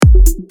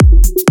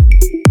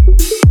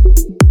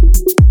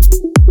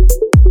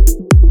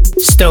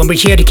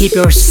StoneBridge here to keep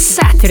your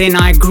Saturday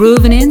night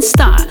grooving in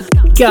style.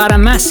 Got a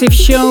massive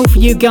show for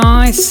you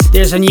guys.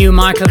 There's a new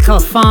Michael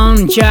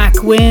Calfan,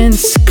 Jack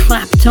Wins,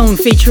 Claptone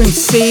featuring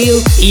Seal,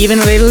 even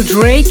a little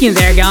Drake in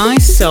there,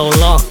 guys. So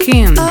lock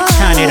in,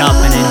 turn it up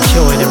and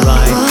enjoy the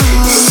ride.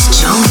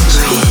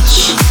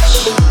 StoneBridge.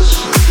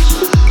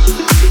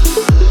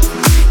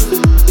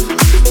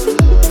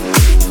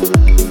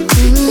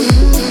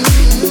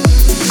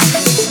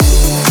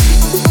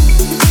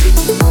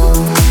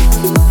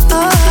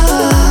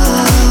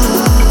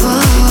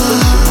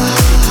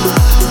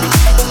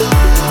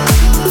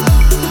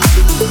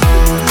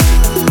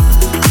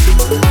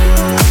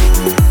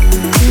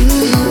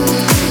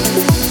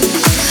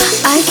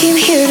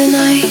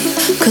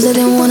 Cause I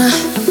didn't wanna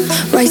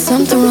write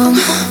something wrong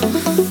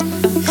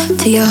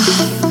to you.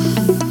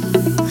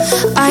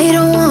 I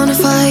don't wanna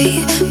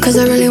fight, cause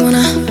I really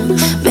wanna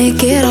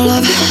make it all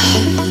up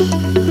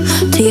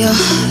to you.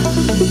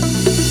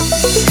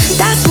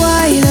 That's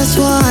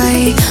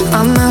why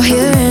I'm out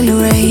here in the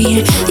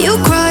rain. You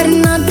cried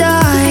and I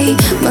died.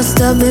 Must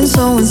have been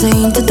so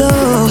insane to do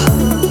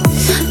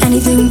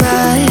anything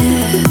bad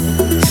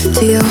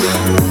to you.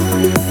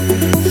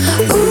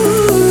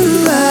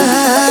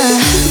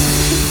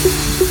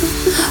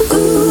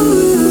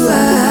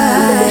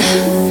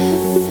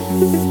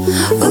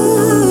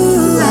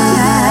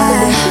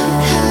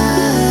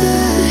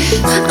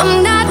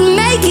 I'm not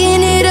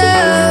making it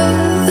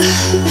up.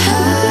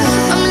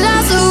 I'm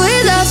lost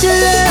without your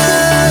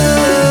love.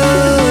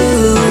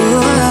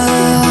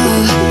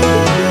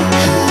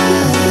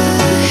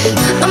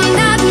 I'm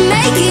not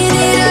making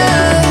it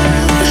up.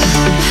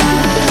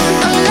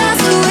 I'm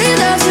lost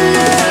without your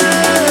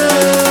love.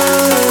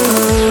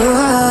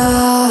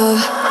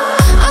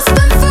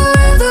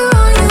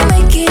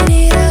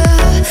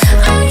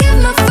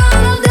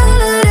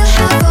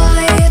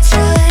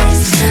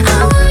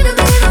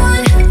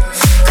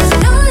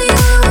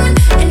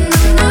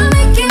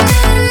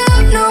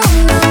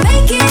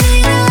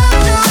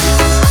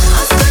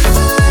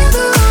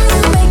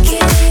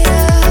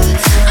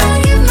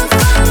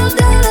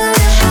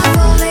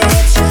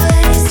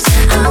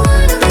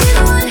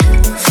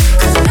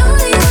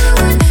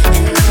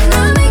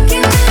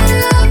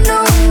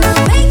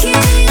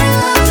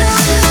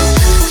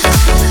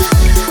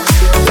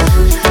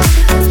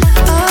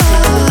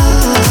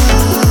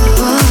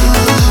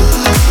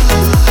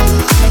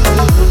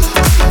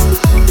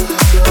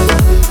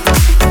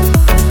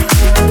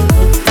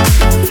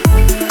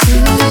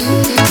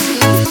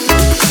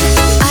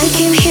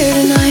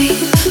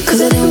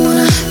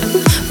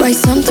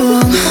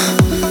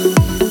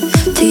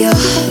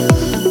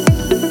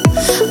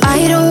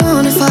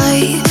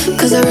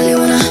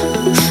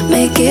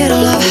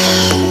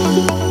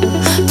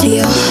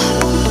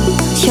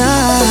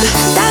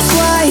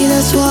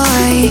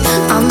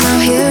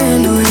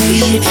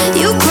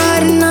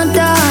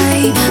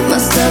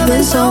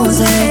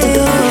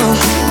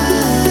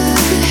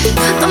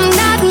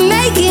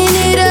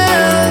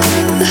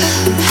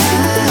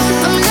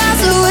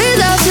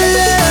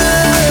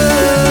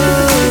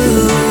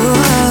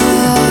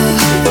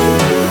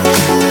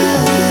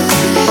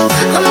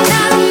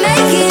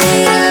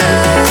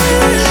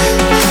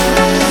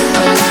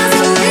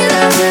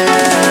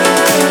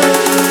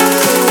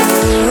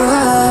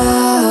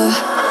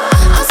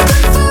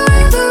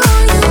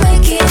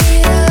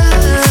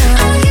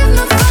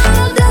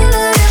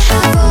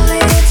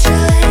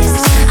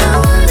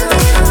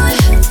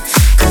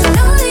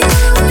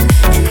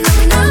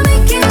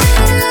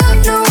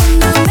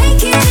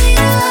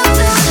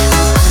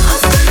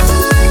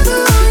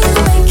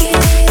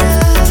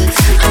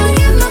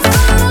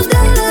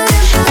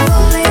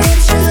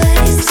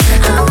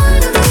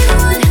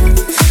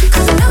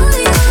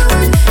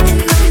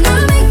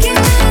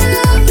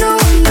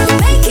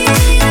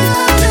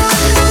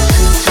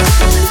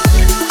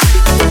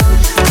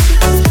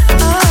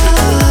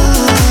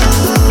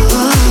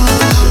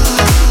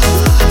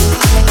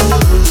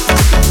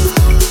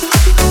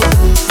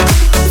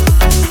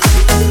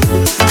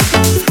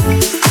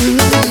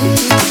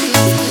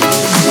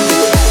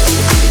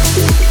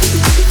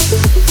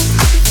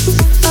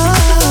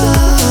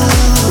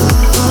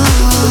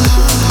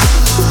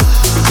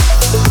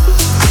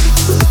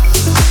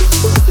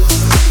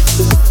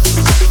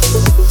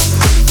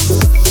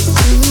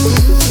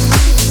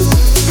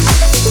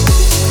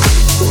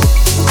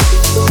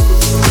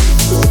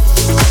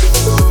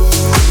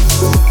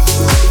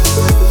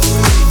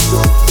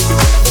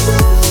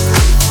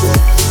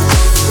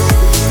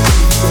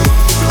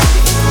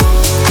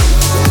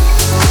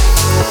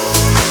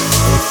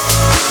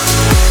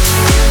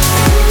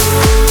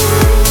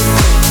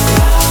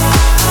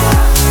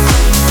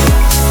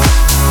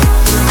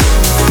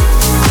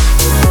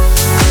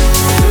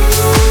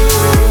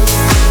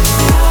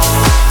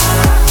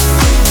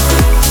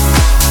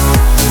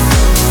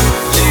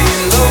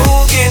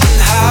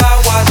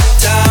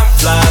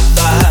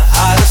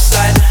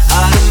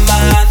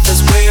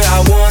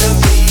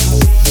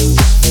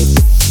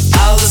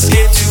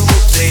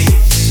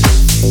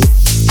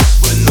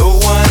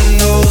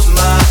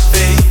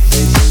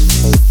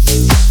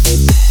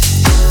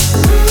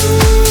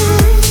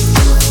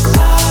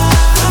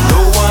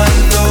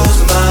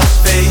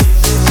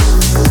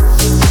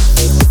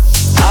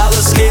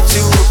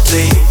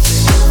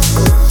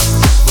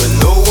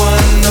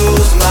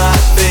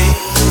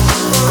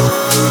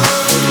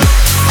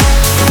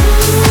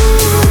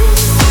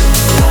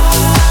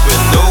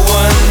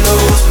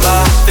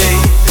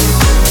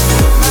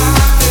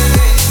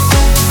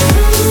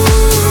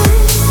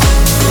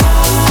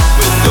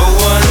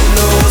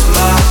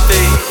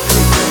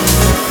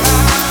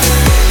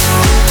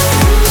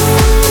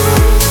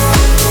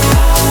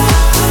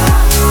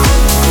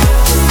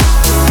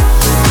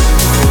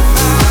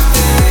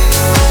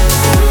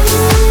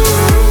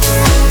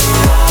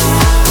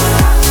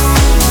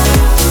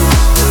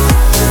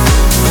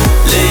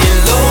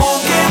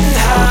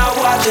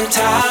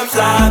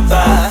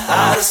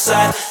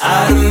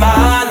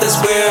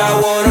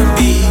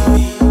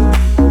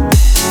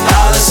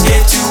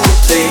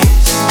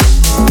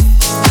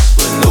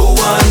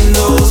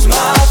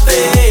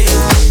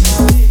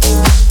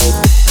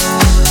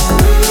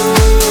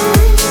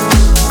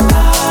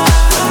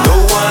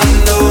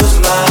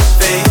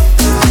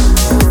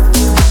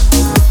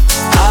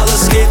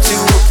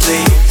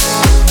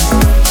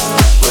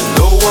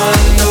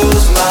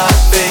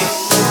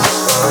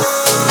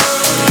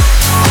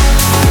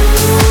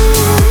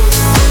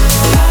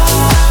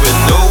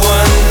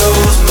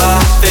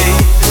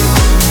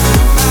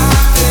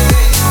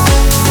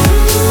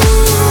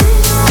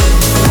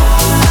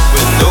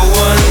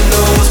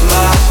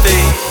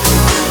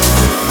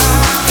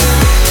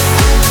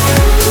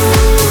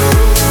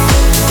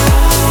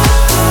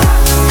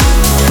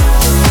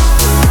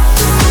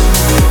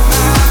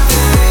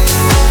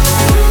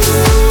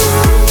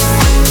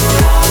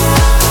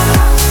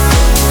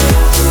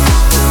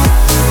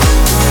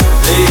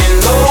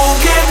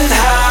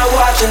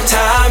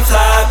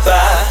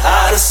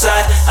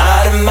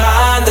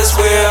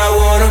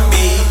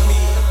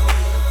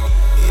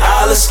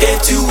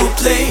 escape to a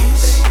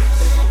place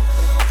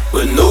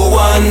where no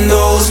one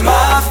knows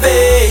my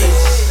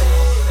face.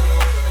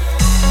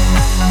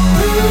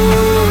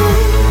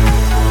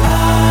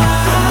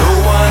 Where no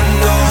one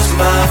knows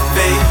my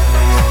face.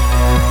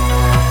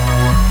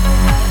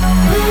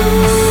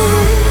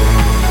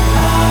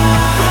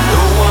 Where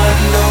no one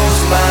knows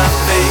my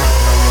face.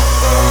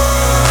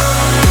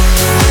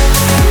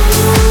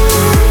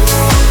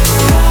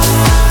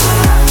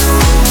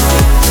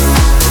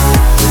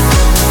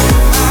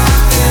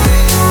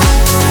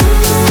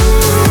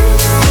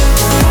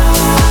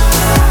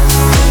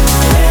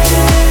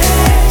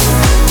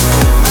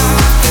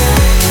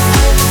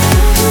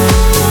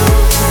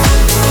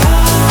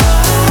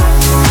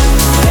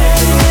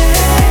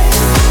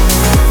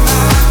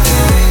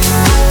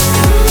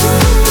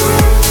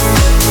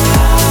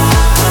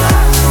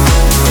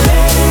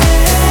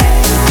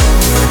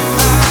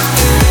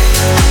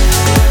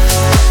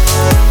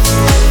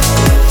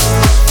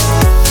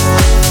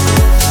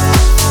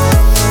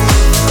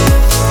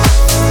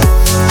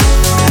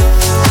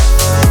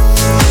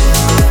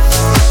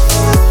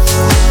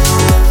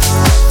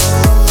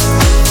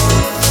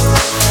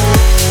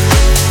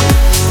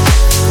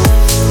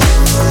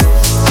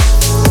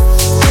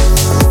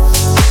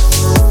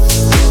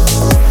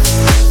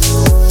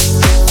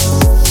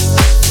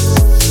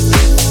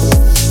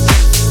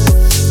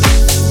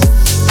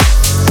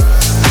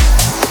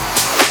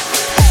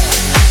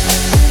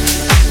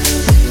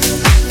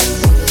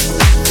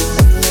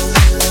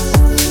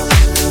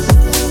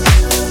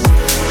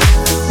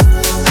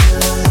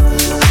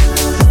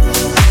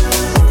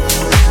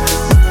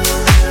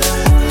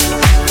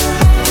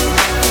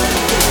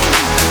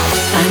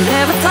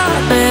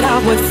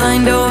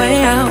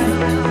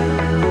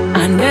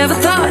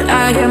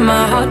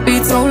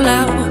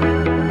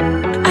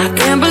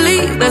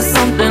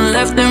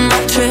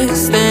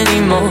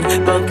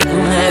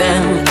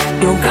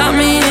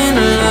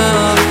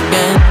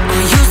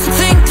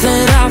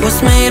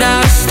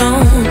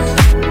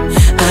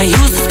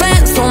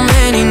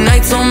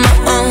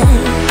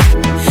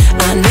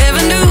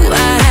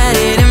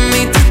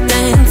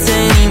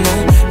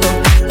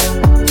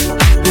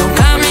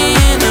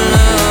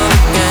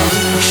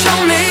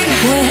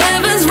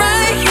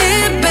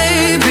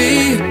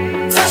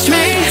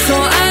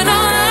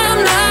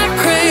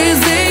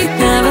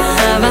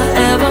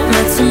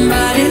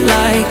 Somebody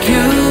like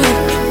you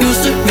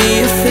used to be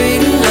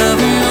afraid of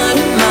loving.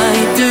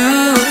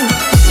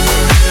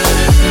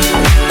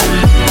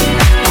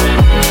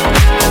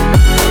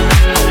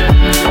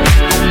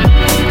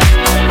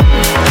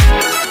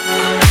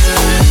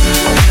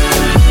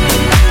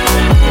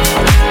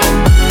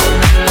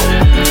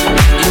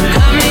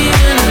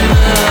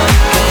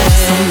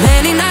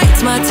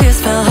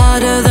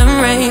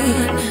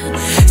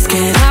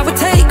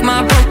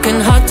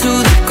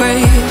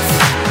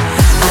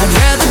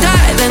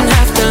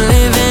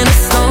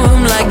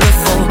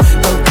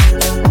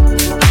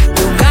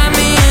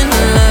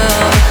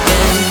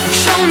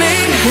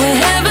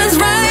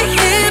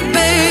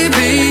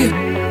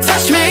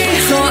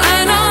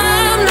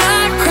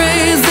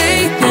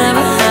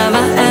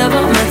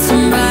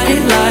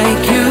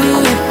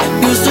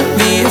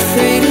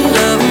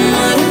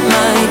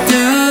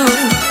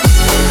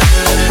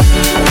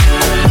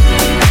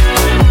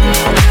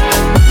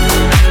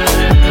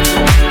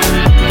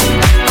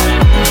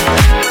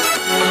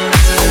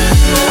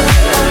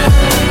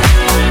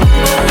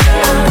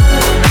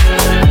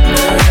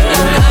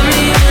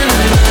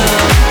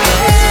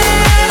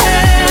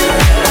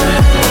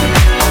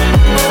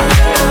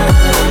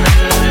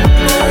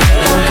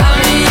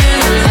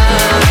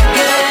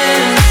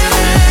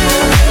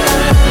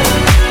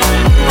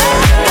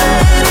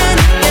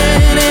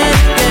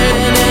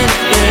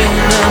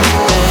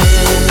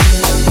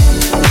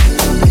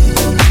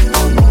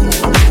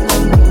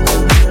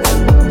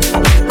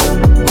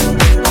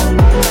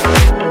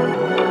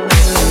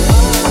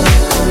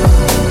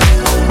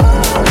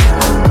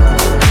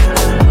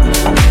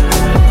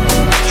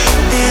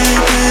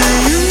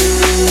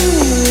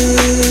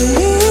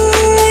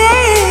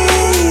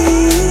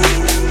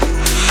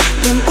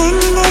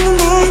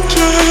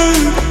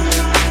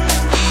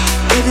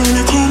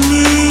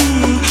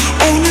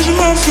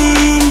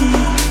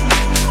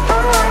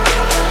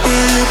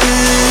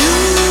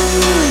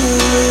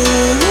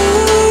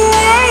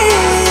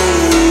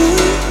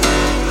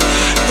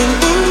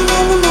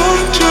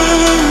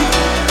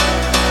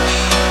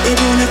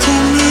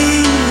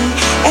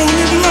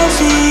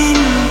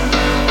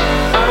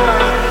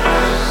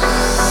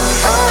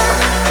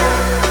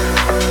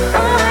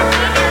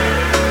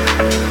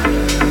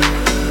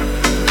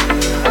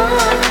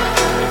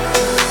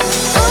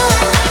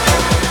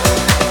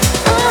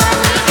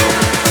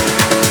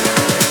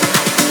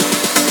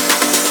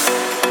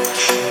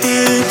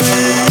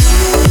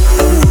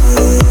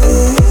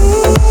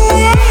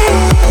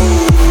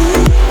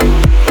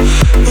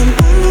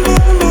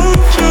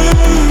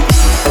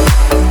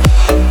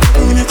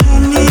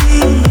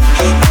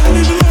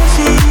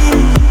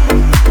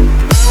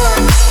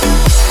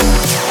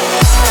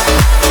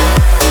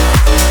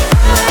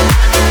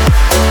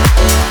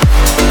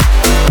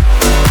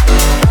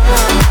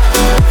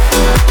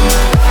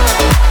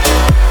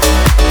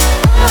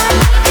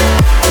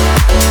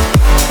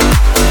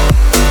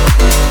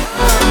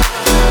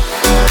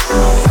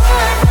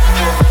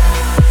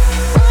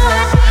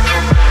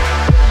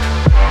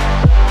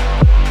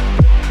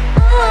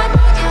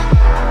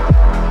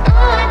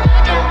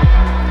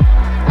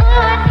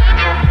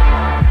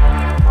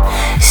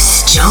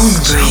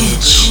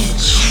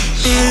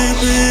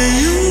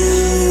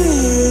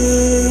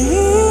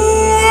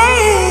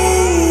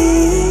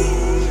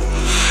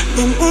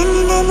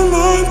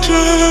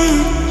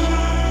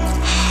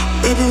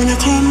 Baby, when you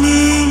come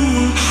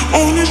in,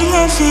 all is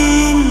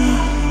laughing.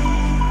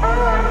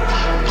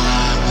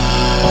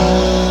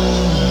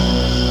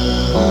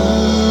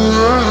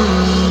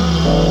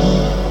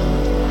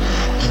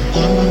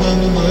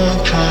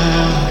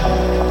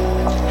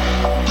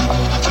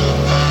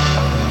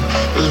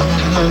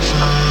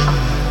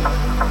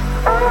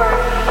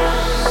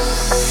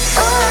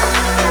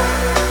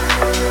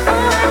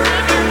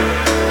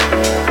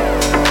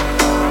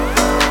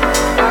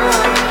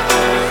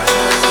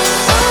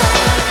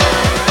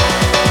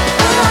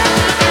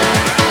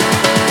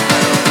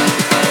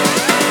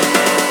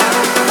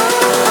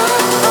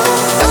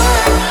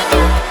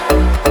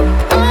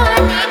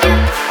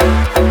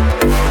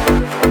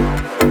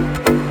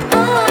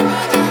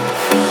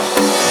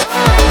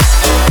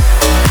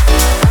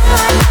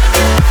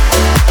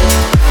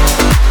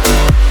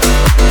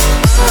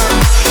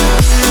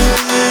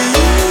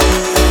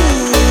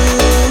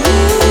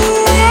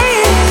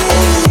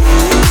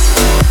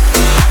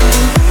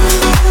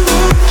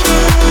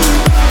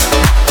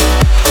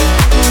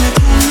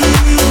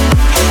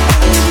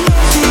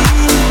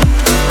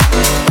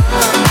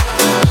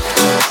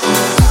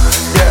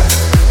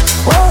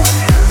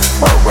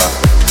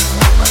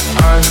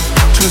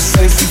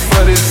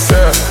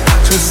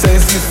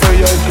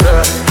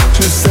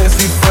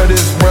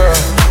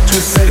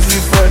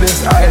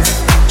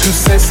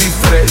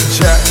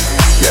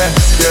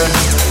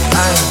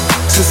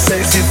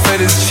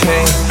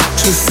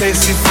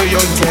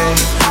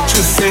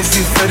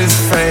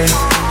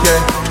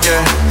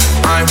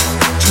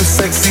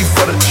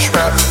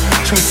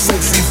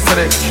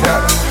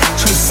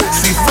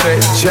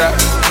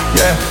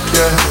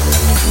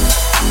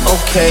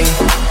 Okay,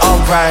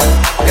 alright,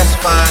 that's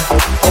fine.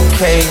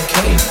 Okay,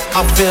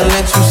 I'm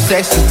feeling too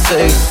sexy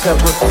to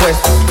accept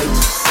requests,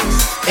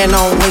 and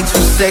I'm way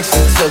too sexy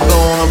to go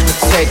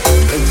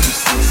unprotected.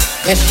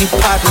 And she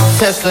popped the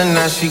Tesla,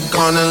 now she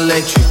gonna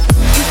let you.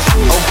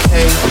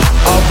 Okay,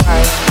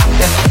 alright,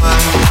 that's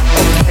fine.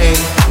 Okay,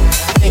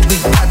 think we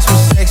got too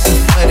sexy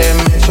for that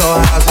metro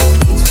housing.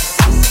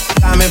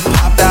 Diamond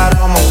popped out,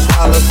 almost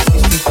swallowed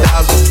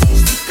 60,000.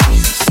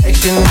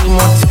 Section need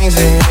more things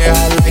in here,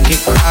 I like it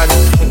crowded.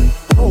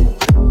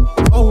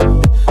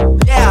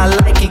 Yeah, I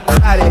like it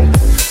crowded.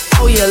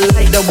 Oh, you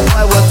like the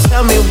boy, well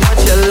tell me what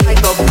you like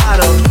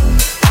about him.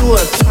 You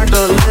attract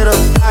a little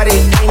body,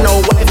 ain't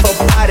no wife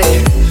about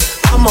it.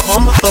 I'm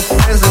a for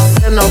friends and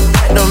send them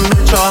back to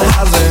metro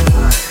housing.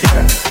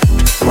 Yeah.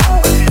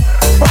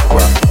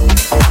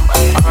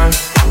 I'm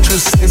too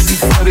sexy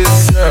for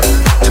this girl,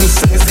 too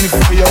sexy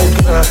for your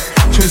girl,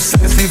 too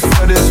sexy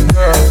for this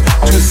girl,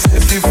 too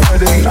sexy for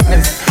the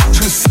life,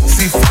 too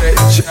sexy for that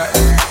jack.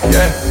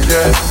 Yeah.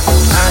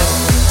 I'm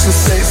too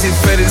sexy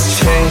for this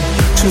chain,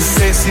 too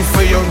sexy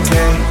for your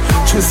game,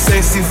 too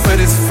sexy for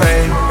this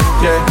fame.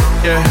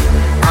 Yeah.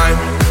 I'm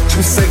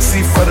too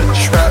sexy for the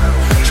trap,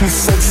 too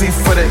sexy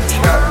for that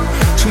cap,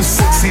 too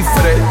sexy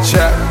for that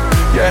jack.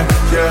 Yeah.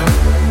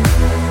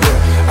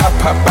 I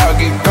pop out,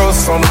 get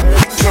ghosts on the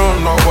you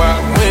don't know where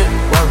I went.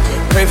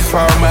 Pray for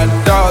all my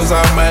dogs,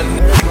 all my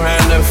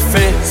around the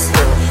fence.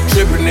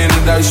 Dripping in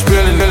it, I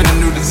spilling in the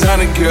new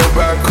designer gear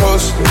by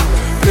Costa.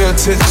 Pay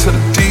attention to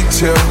the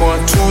detail,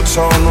 going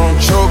two-tone on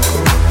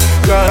choker.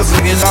 Guns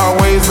niggas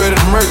always ready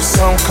to murk,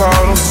 some call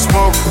them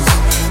smokers.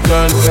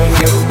 Guns ain't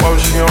get a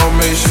motion, don't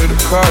make sure the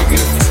car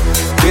gets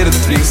Did a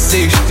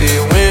 360,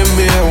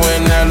 windmill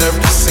when I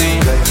left the scene.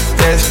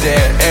 That's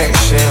that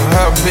action,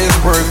 her bitch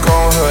work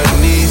on her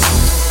knees.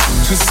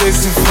 Too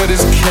sexy for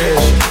this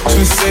cash,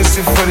 too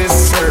sexy for this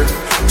surf,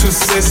 too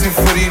sexy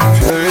for these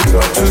pills,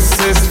 too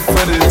sexy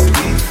for this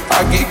beat.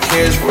 I get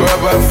cash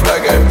wherever I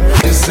fly, got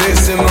bitches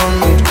sexing on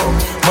me.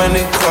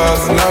 Money,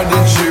 cars, and all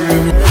the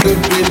jewelry, good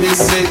business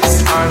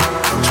sex. I'm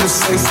too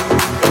sexy,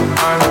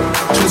 I'm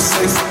too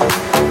sexy,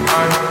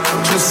 I'm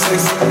too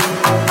sexy,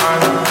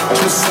 I'm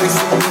too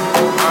sexy,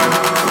 I'm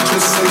too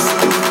sexy,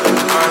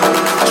 I'm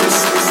too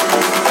sexy,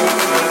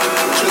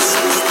 too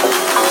sexy.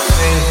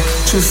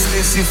 Too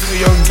sexy for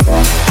your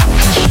girl.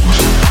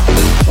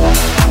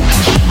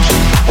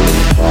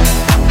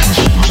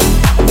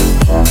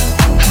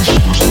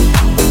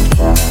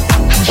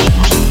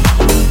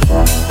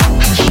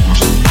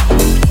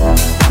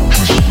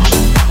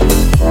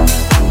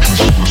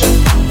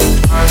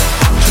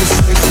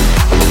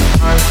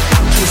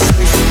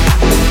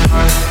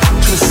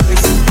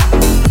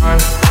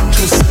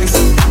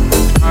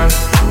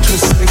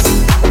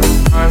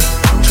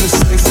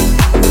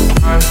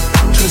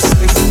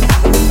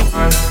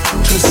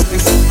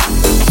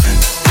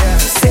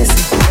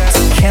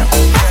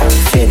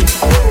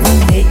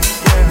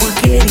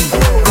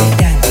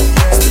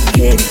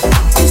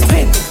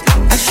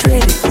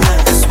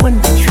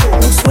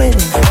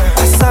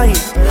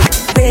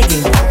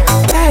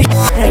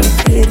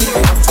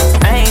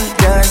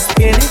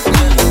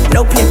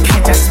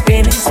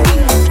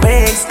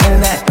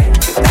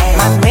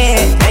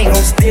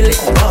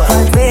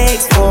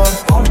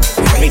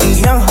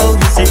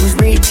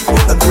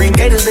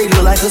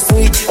 like a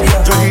switch.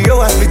 Georgia, yo,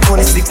 I spit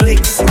 26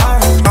 licks.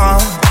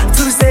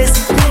 Too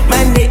sexy,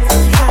 my neck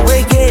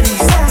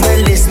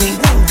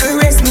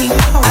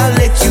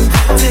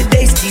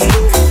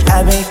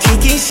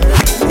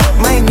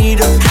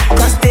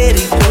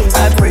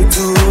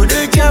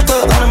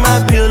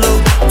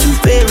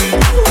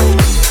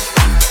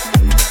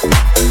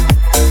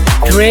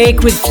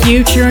Drake with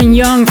Future and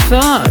Young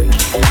Thug.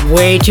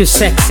 Way Too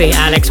Sexy,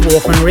 Alex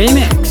Walkman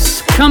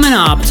remix. Coming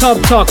up, Top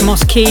Talk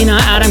Moschino,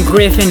 Adam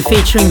Griffin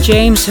featuring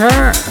James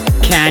Herr.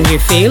 Can You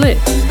Feel It?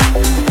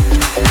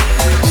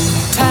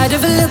 Tired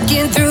of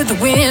looking through the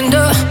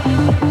window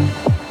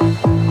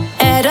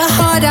at a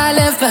heart I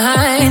left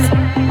behind.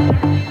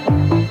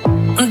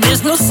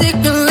 There's no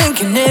signal and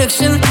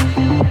connection,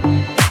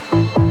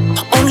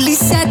 only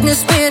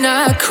sadness when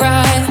I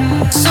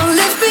cry. So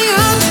lift me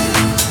up,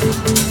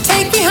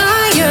 take me higher,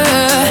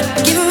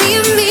 give me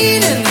a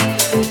meaning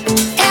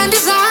and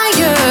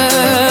desire.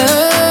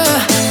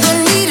 I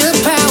need a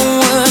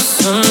power,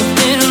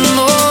 something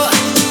more,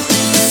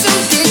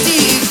 something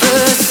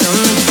deeper,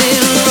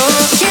 something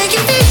more. Can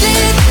you feel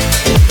it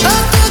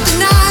up through the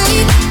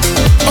night?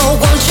 Oh,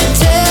 won't you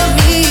tell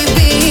me,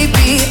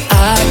 baby,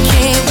 I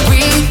can't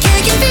breathe.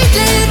 Can you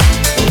feel it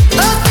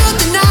up through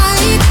the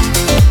night?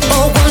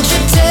 Oh, won't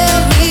you tell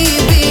me,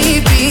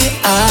 baby,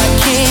 I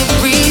can't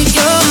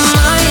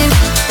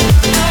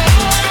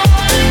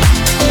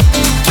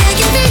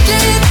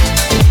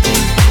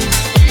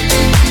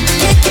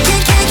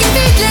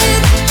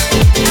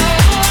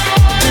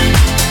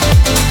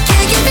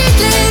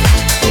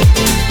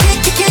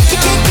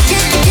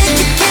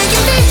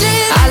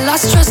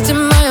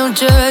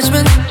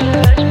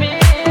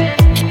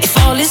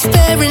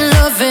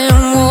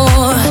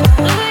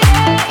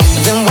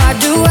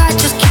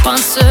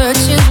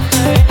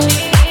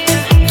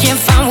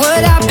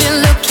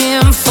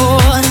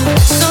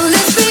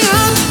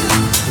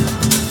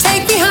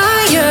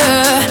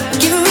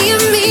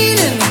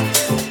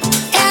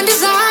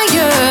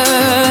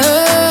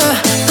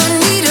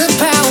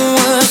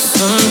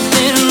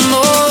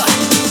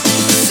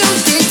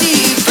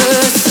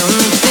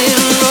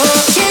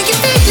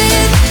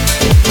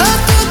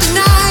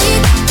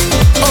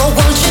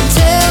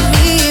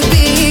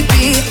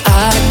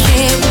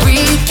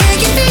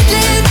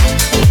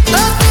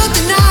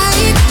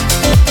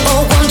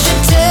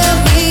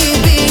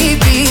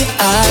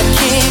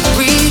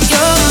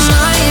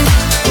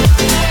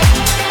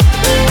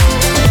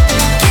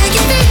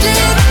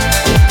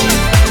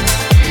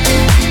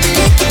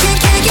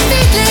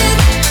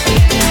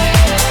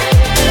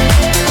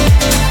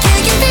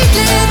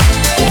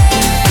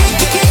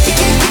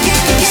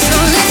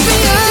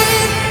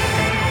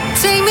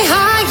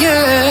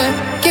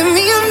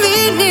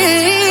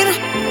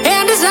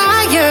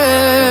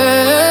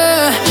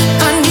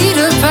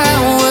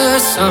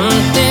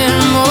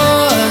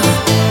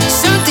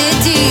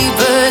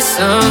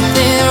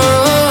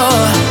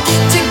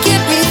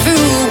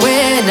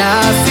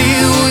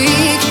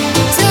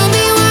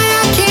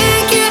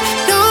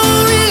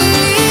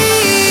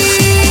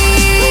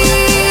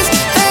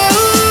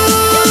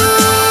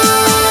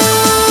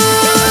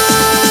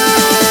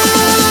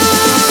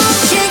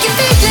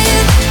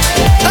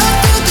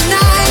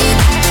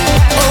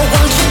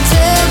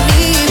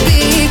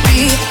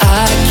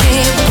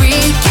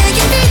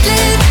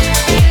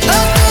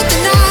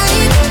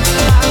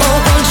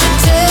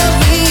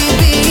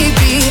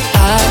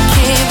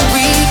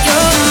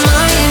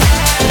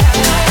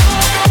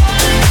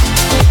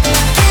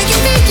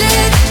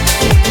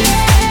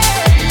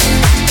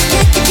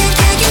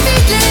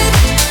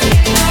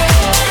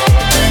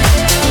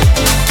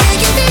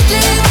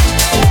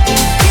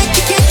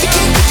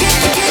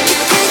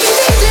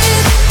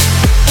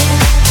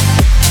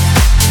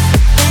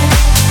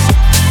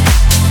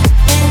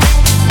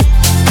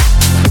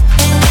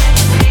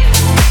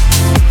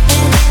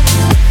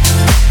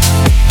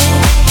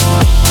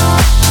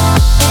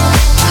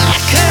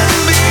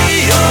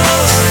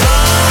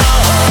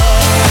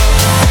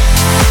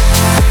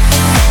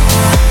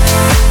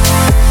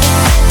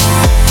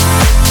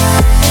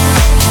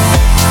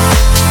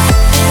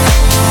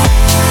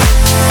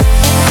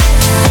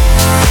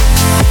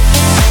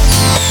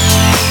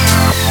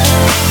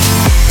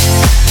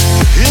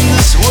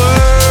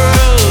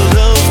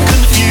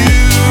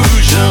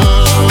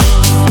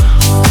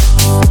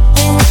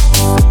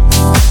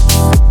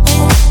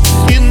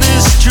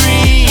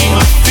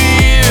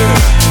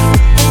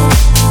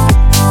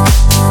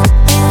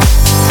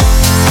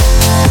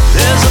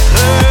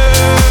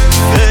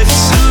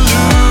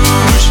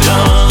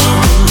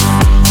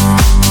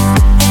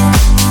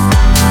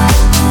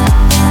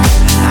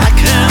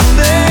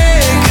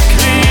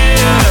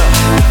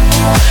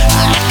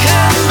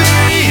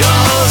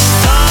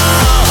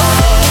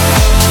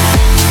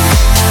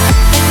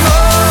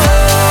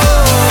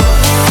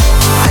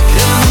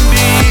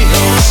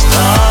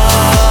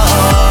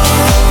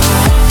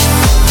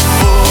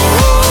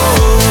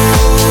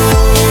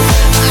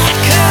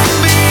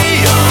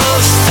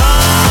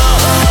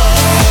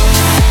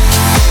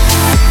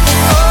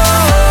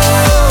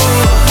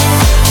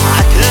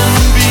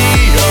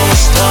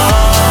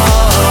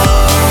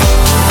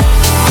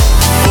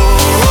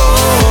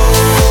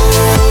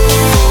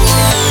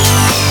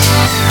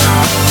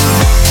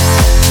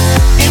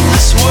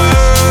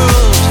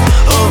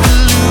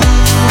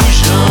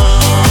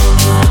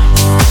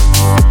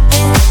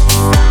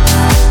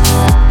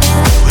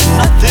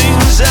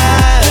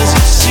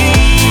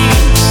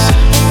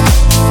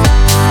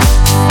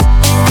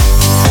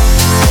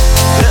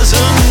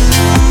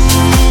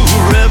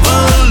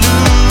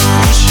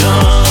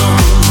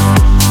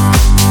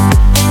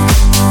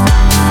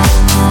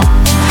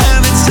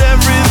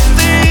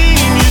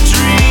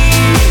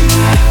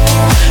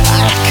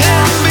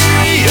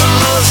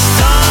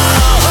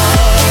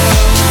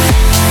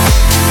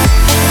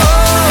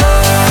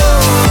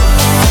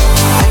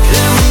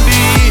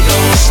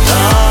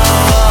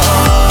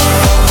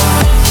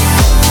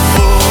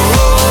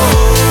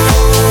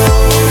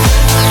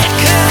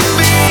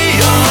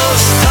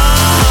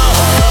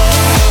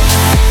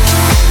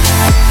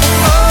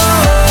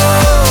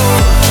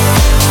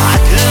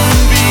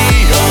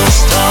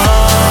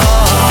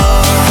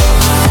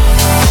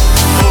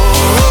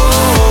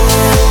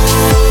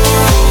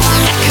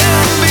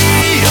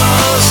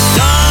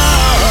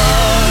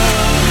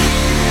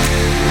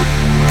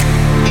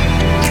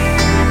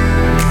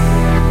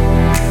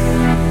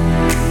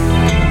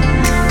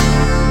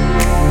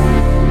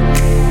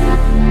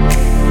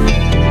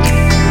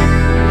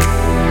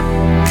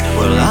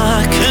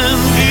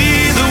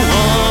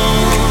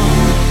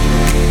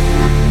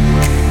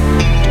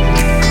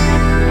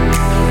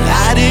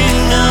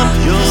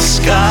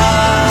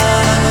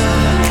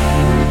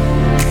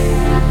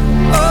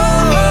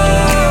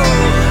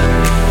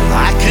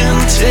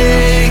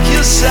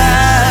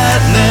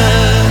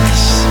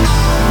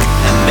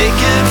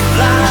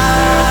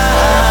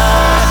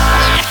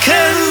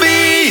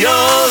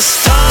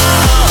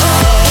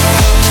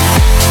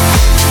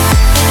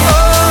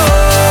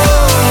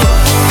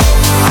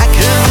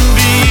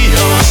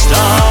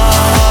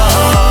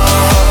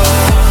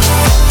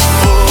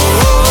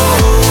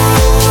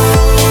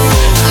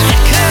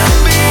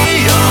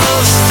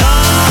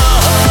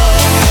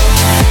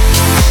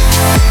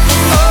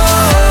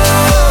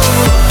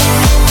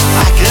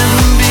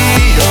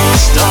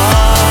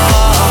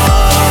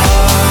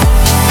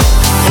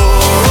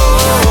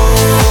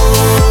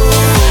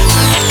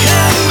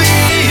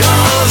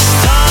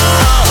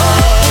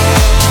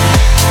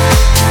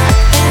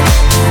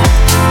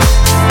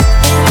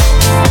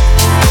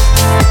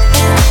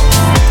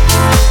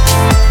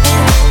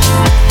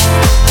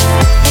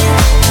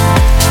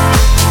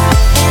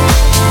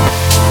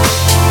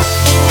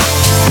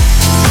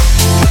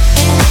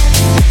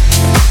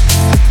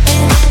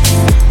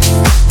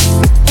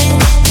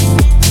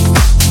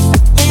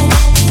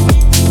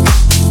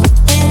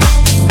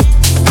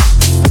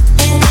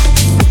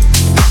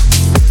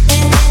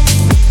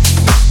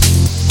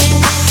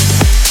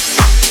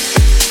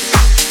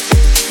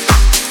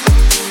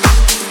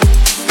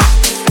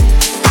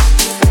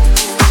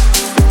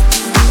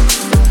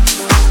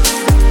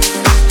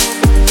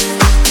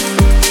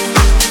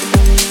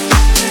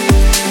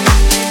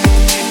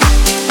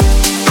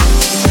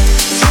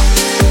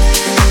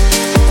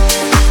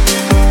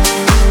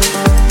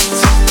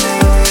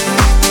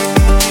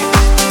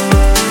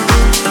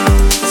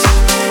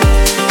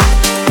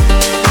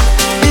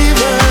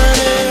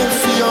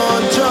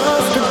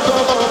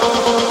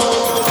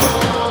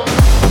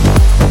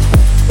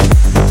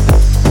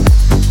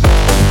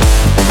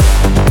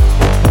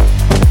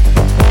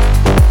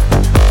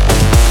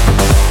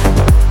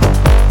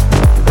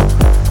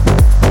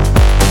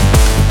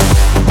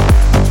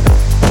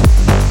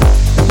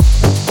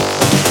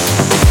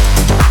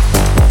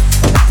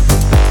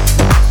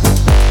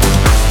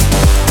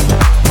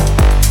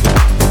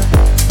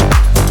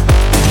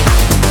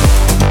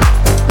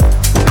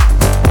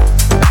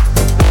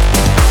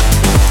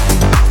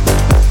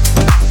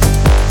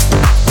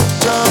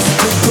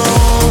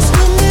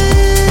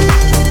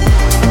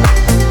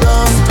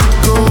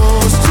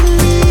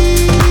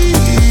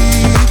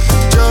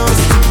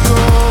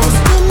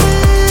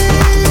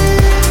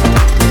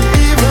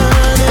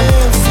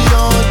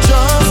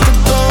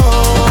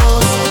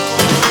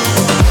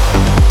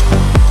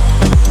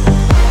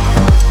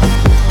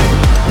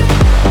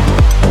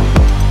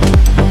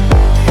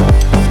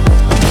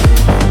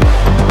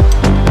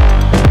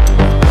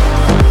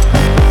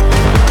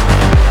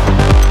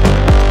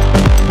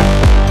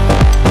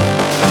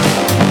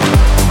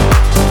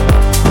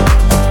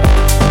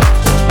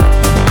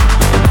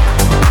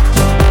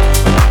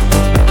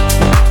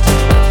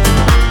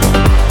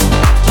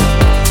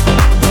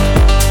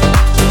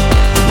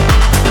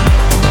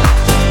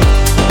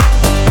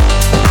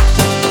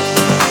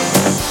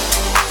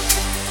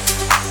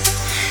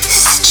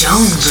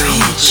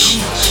StoneBridge.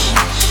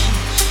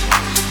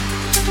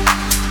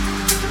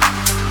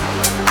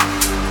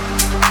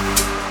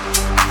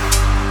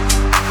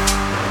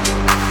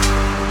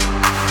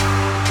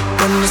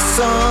 When the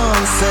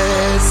sun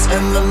sets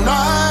and the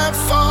night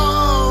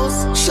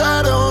falls,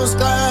 shadows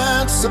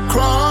dance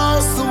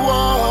across the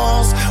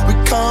walls. We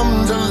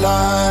come to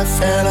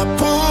life and I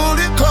pull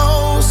you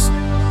close.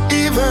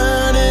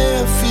 Even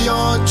if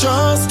you're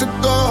just a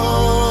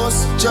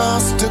ghost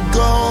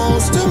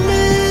to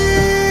me,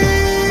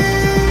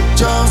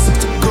 just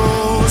a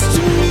ghost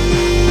to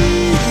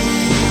me,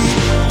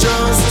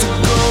 just a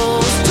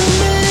ghost to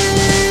me.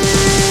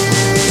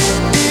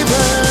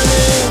 Even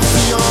if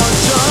you're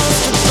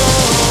just a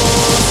ghost.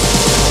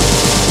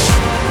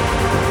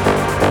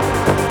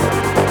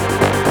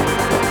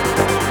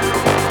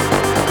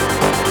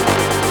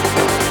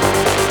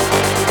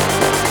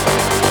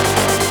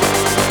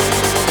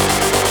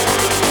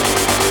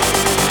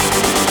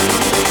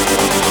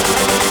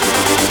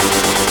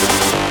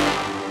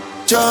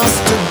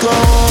 Just a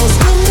ghost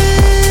to me,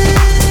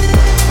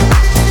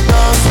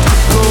 just a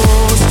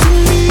ghost to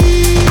me,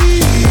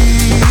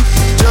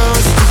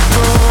 just a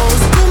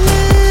ghost to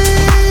me.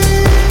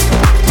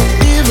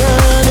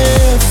 Even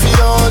if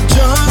you're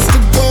just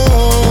a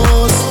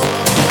ghost.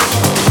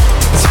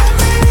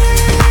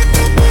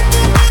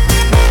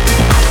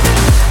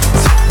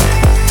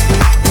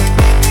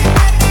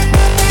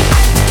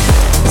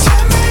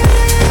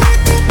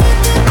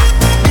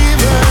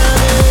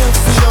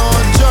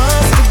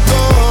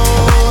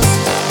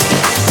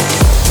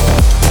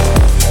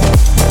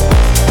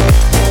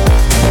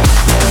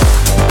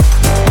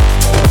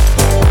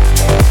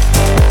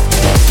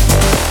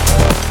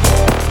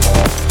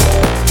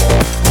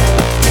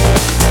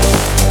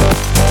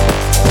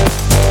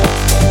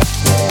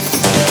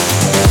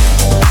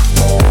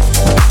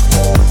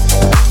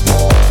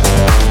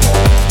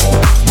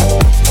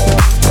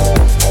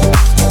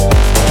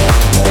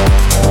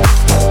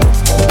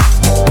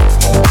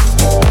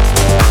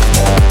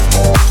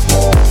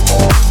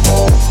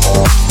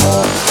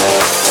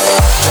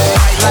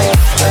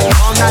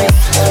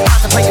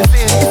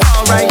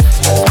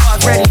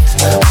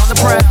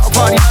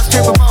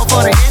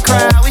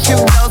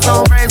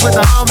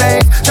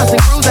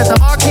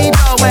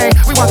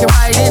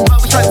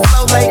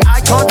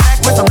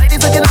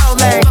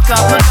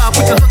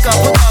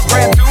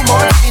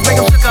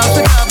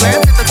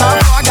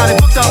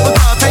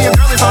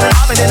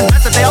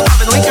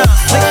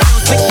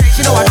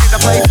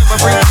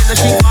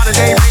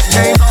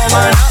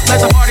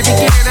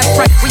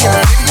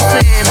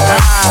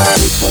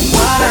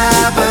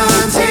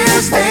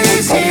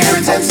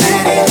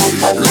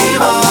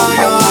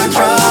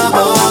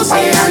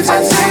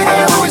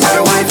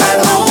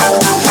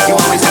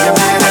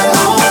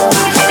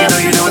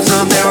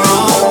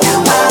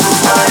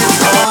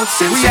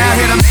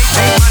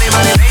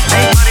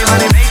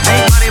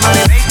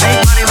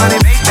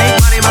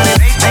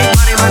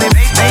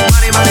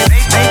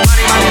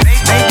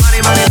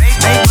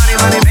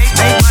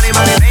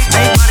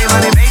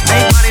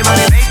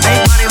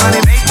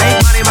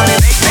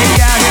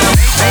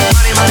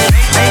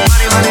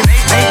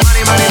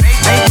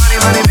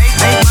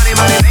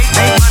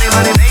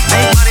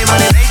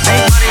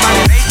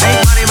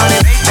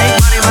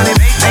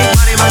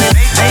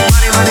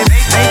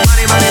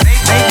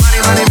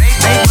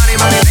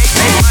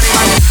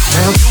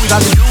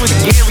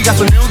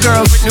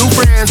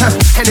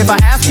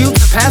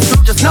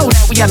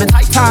 Having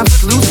tight times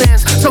with loose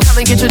ends. So come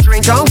and get your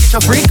drink on, get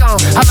your freak on.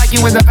 I like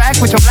you in the back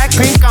with your black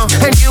pink on,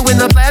 and you in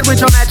the plaid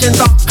with your matching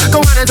song. Go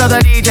run and tell the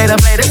DJ to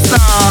play this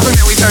song. And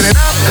then we turn it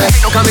up,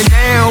 ain't no coming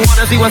down.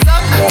 Wanna see what's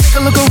up? Take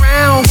a look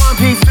around. One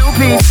piece, two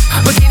piece,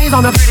 bikinis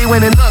on the pretty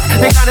women. Look,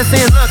 they kinda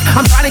saying, look,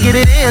 I'm trying to get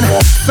it in.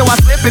 So I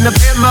slip in the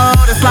pit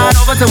mode and slide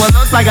over to what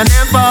looks like an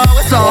info.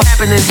 It's all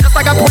happening just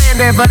like I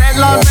planned it. But at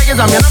Las Vegas,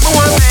 I'm your number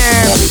one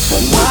fan.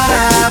 What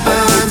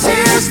happens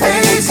here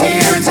stays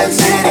here in Tent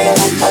City.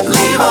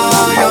 Leave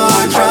all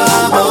your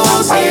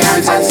troubles here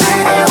in Tent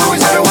City. You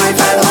always had a wife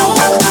at home.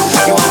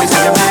 You always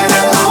had a man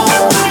at home.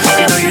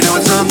 You know you're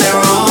doing something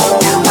wrong.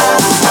 And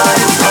that's why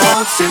it's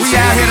called Tent City. We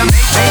out here to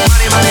make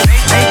money, money,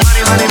 make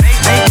money, money,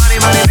 make money,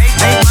 money, make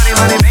money, money, make money,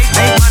 money,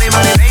 make money,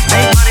 money,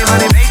 make money,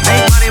 money, make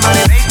money,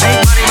 money, make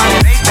money,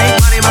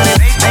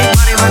 money, make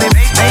money, money,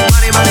 make money, money, make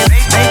money,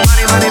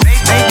 money, make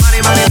money,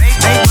 money,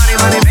 make money,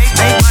 money,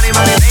 make money,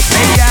 money, make.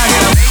 We out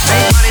here to make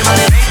money,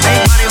 money, make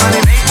money,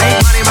 money, make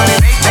money, money,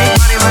 make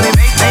money, money,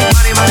 make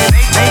money, money.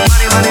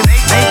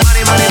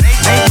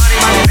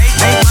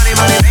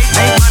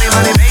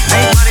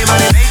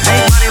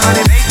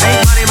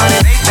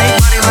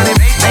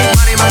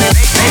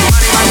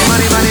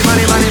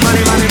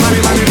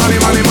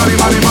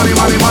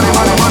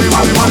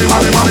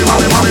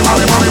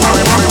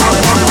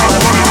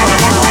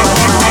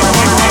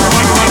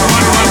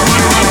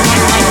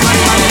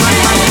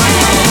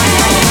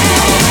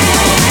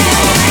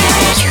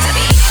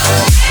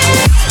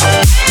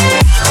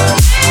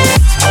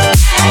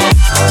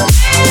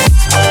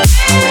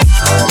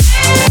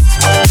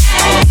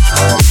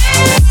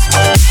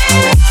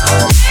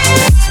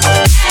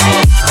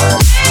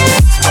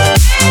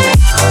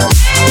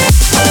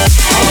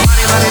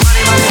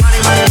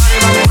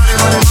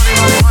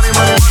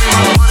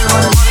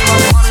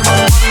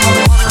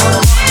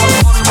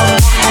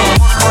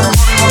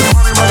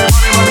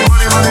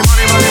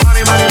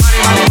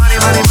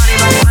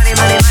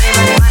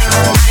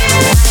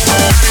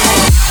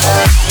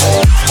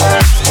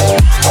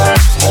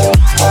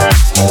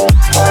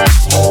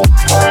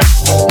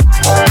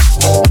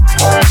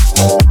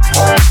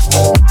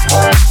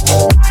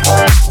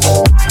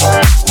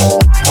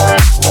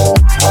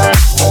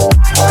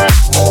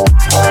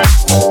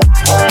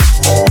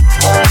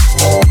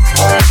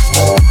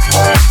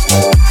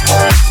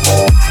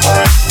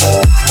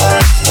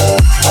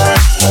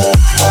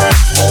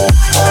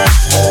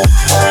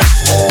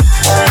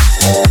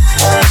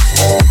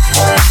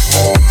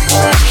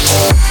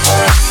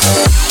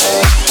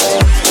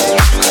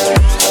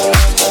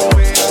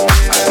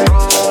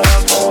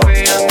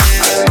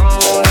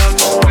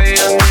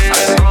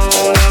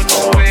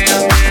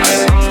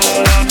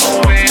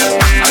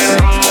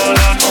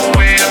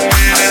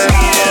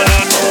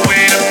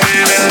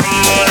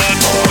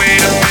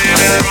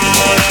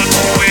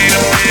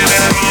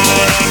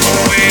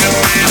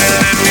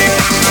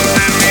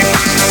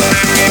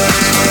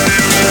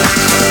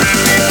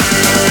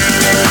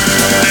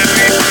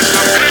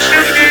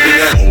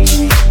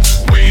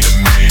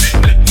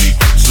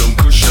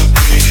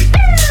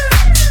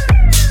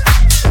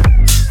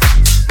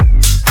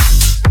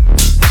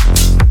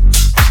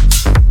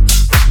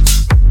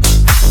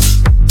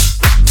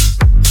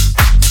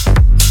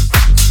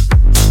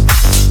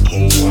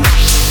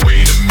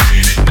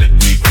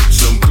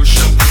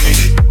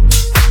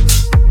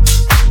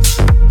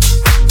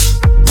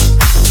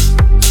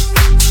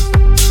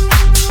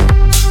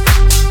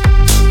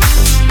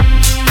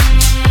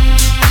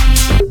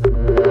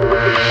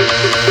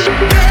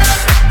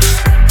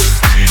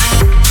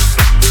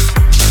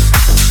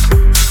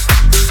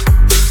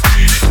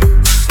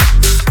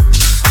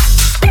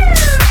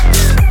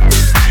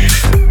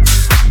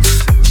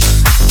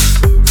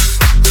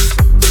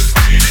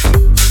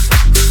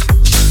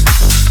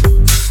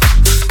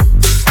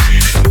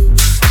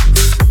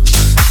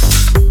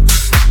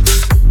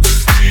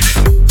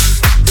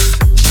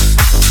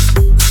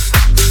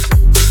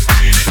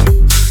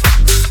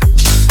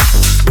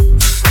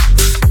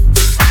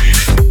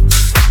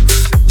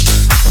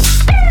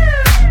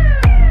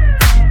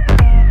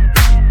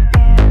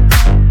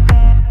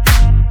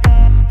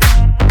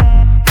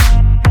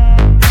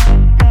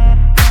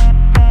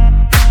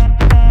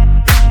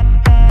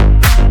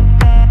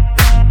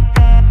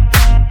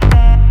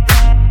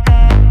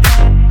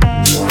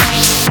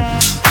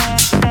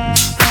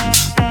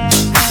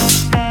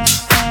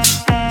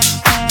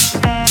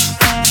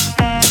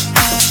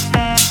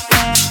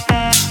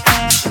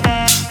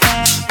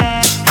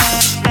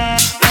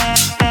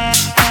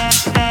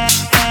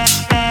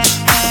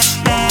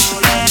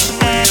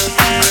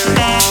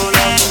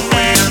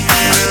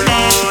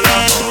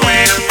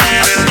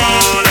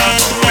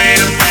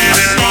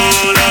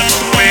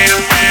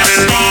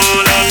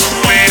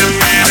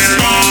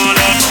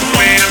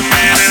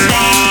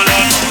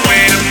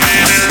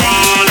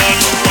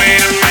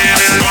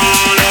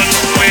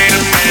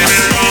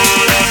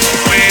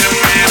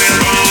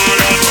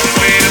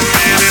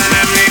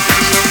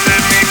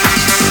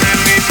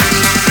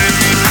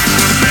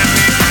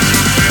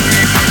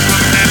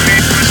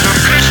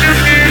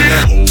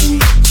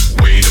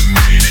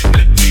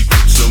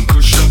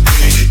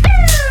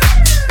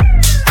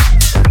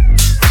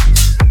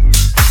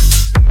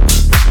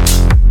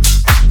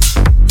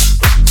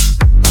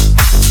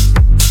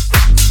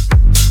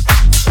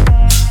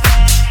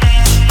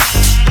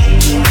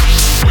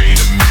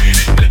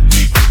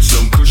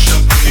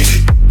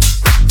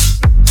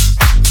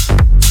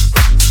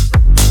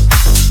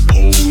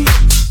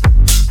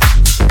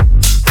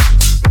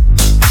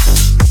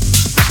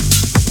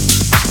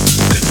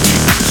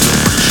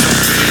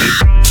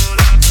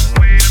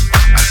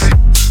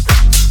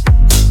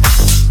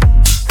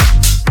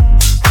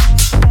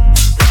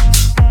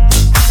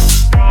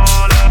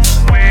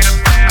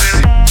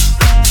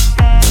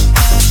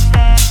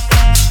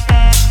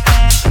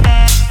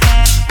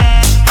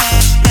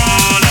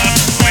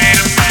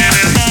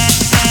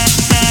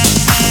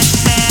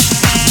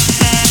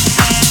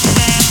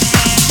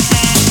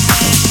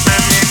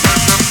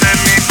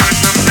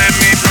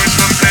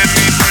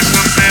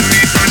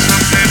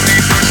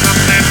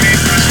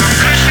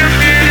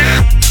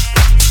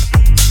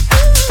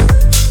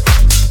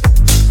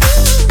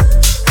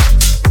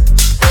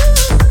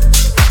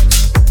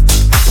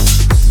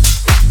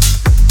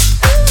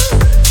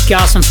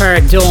 got some for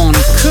Dawn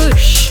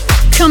Kush.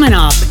 Coming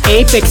up,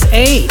 Apex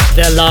 8,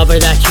 the lover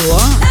that you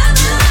are.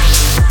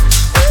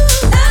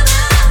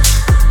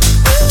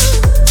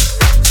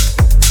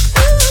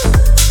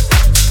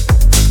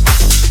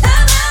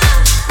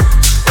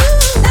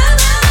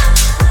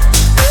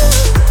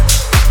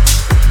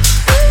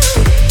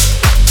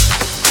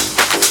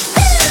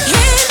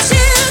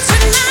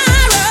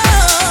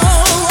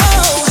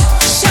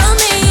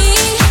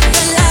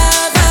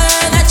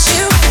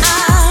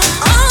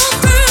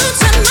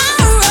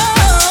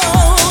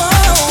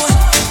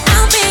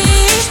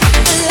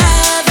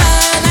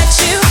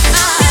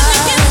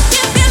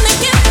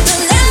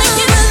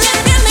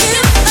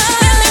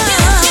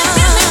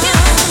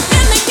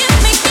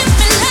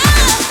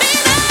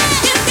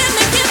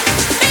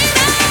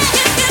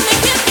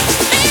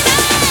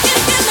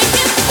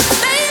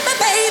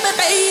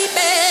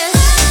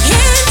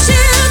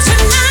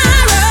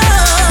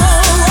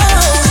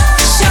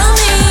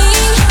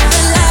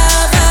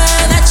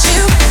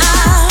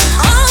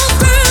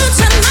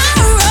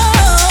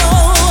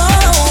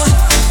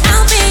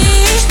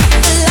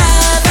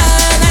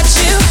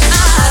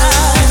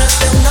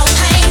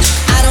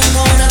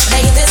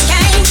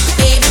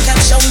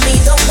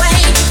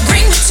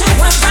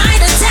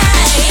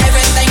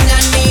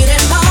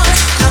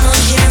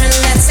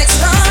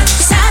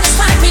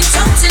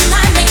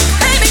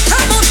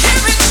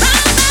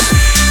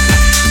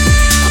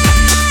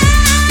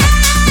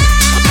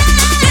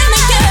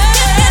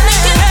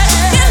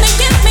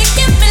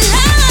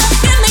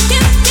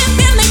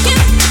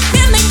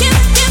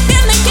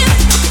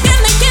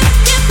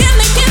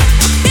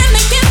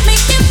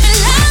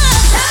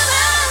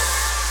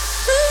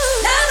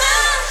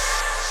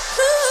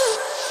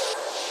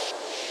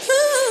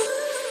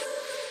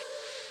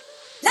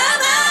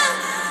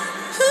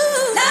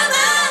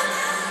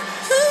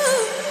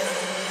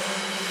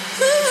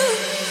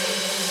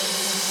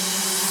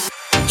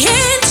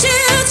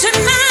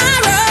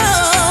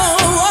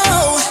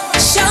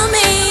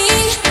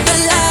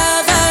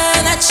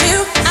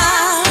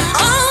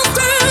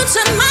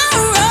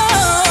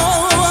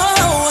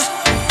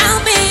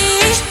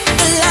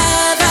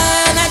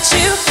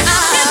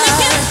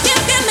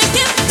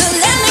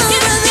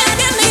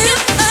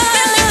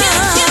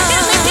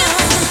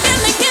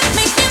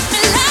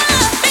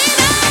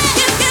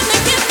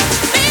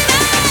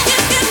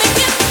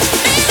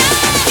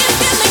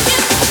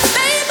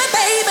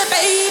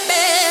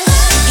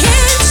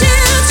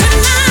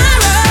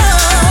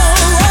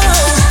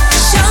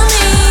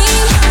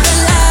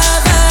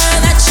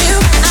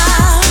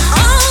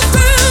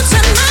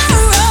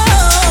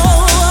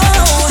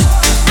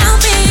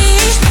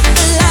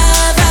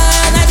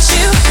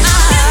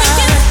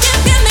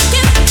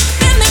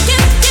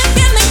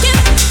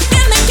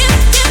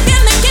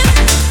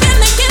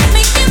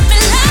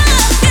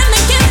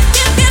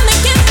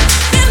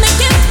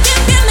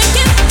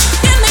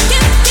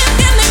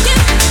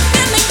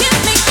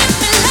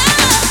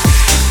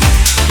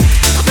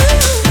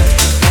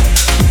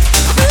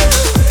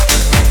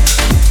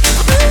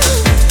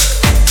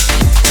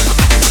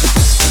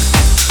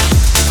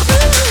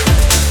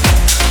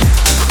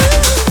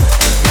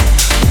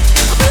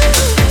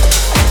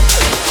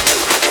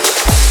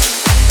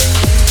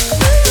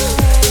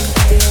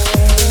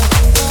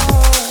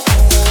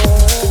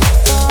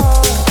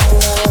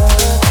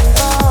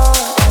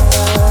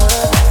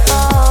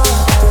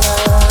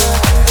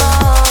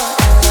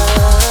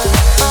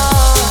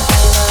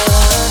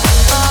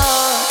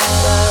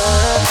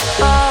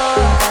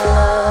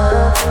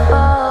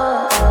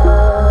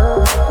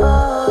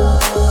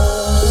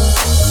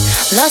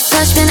 Love's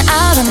touch been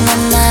out of my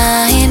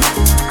mind,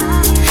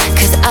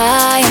 'cause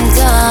I am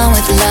done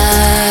with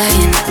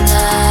lying.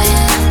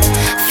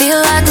 Feel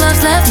like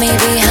love's left me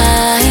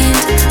behind,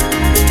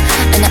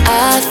 and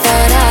I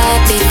thought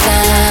I'd be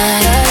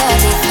fine.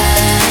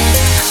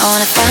 I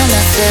wanna find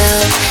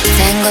myself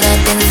tangled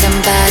up in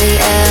somebody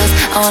else.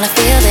 I wanna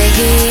feel the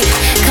heat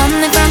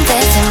coming from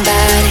dancing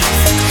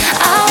bodies.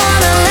 I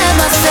wanna let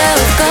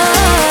myself go.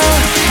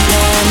 No,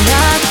 I'm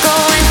not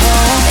going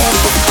home if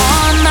it's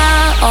on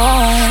my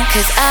own,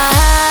 'cause I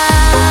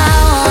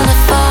wanna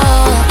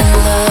fall in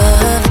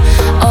love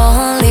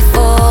only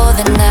for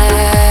the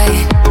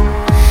night.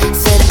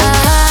 Said I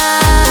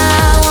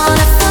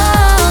wanna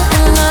fall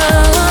in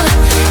love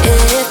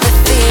if the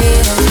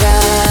feeling's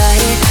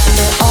right,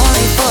 but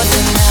only for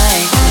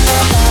tonight.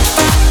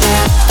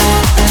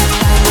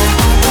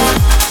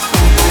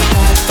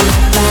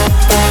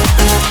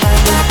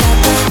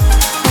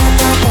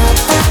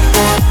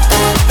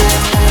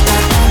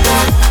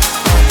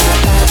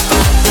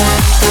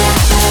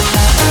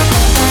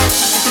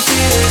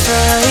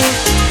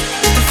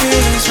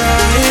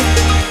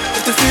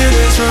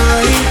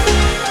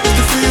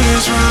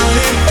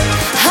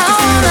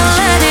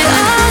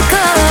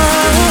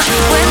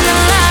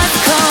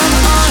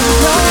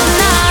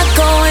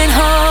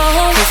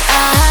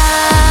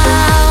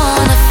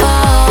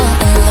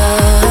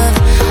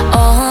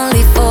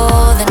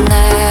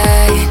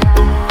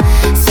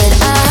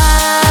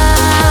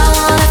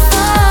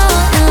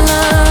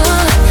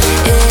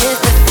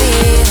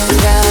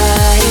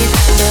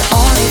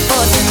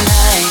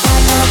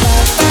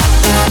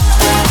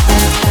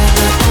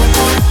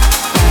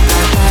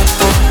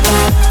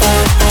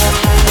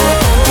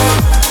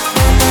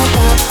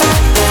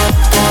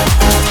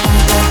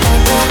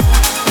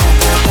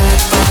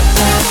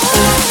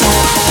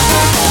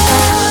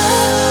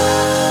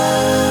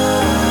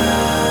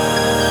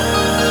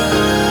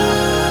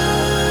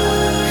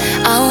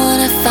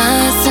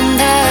 find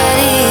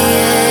somebody,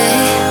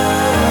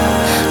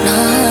 no.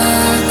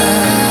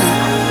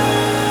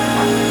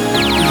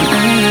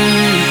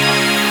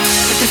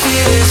 If the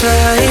feeling's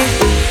right,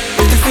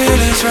 if the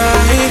feeling's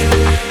right,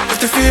 if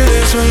the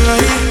feeling's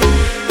right,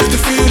 if the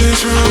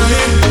feeling's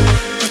right,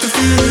 if the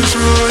feeling's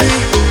right,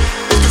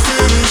 if the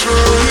feeling's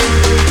right,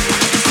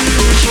 if the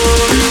feeling's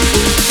right.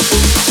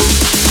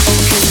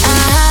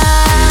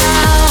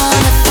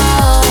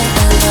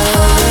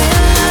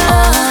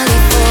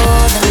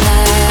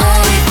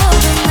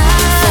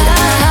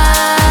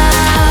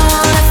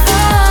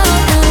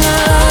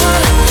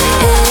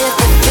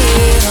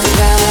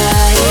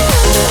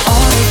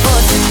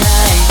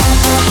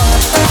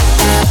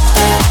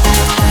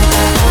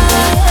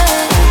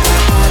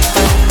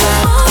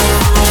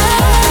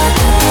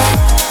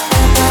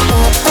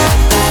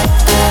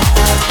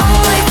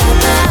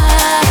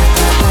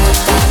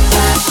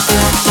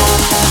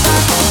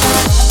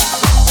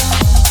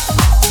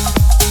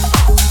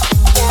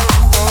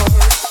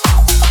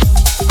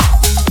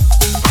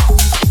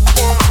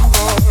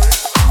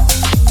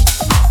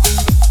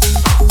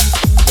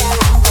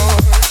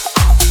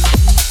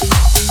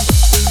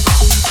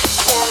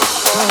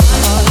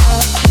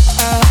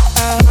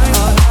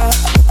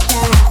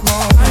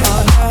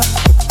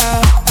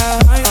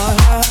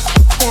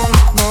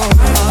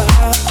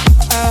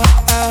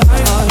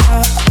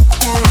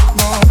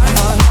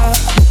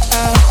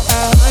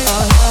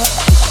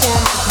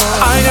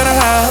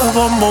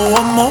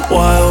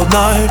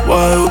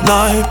 Wild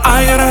night.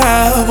 I gotta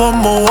have one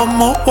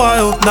more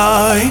wild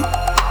night.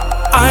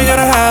 I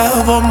gotta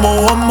have one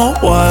more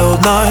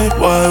wild night,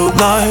 wild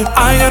night.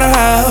 I gotta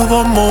have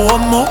one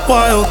more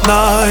wild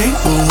night.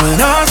 But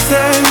when I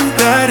say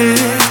that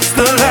it's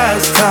the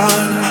last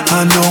time,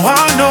 I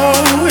know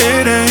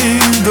it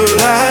ain't the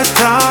last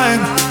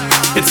time.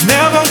 It's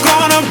never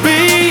gonna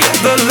be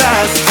the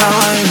last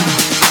time.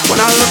 When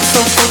I look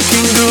so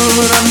fucking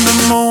good under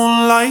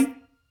moonlight,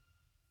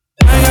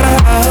 I gotta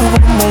have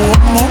one more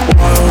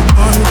wild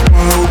night,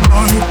 wild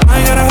night. I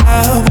gotta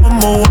have one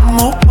more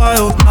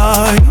wild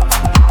night.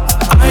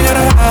 I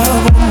gotta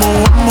have one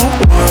more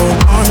wild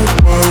night,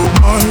 wild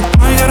night.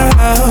 I gotta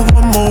have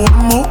one more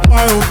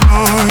wild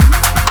night.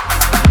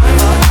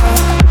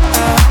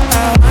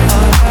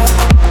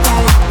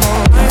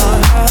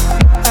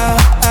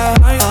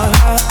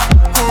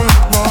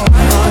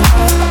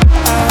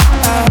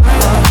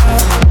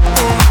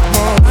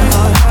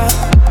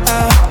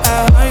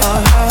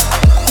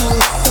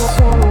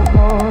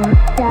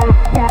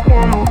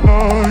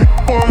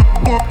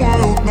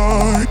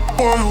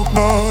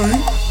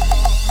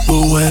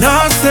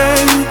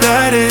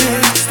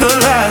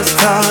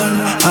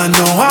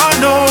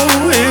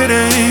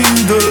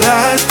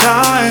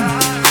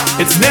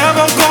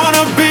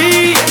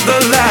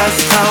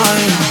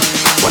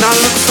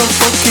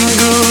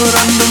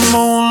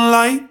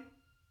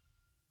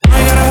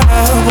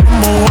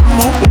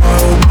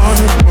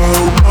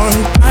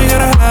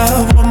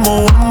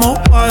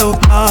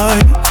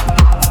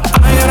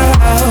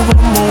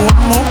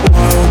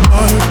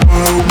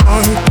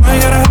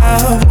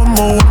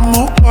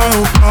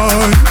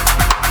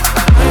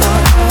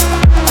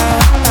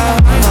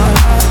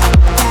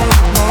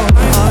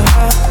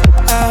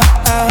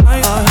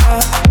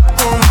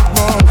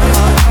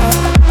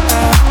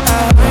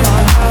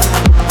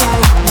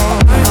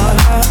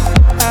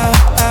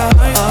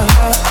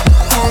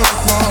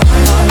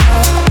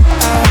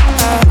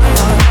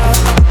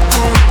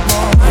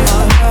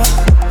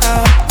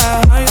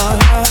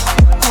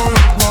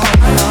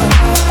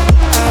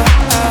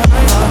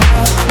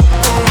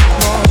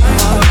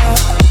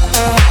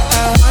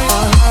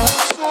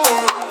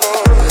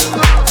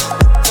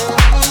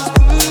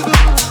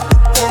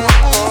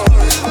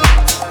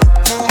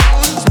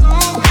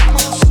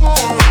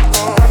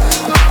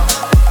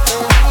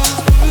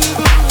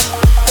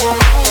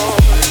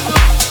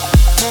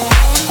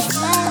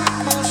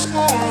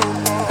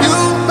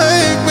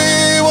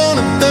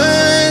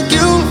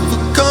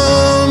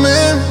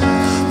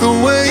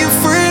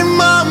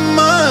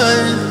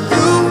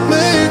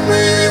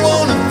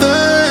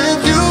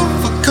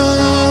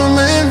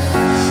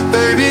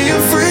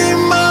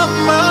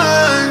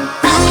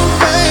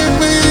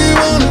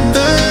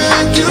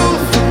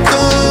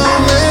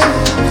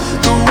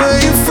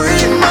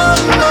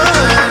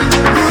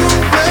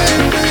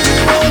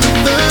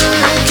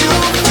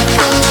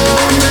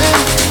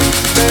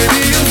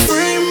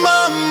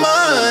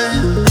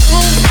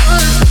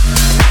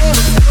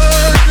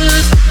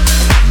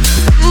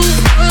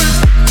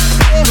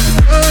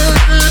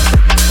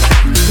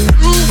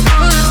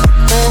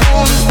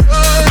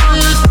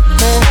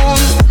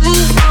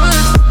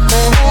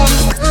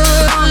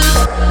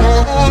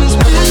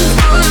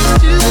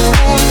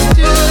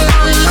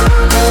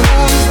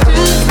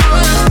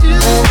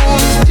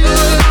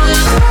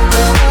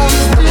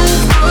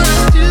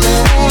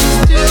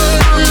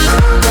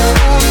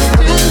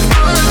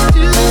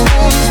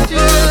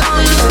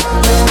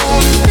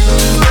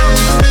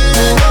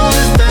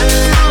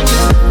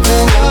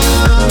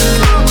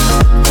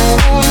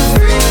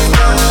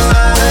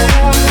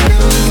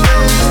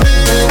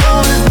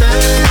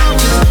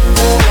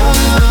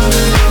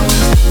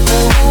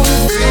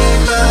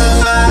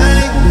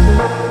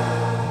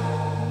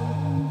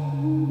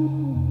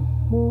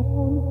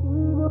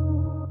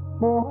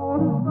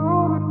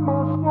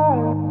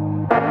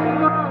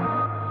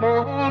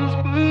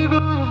 you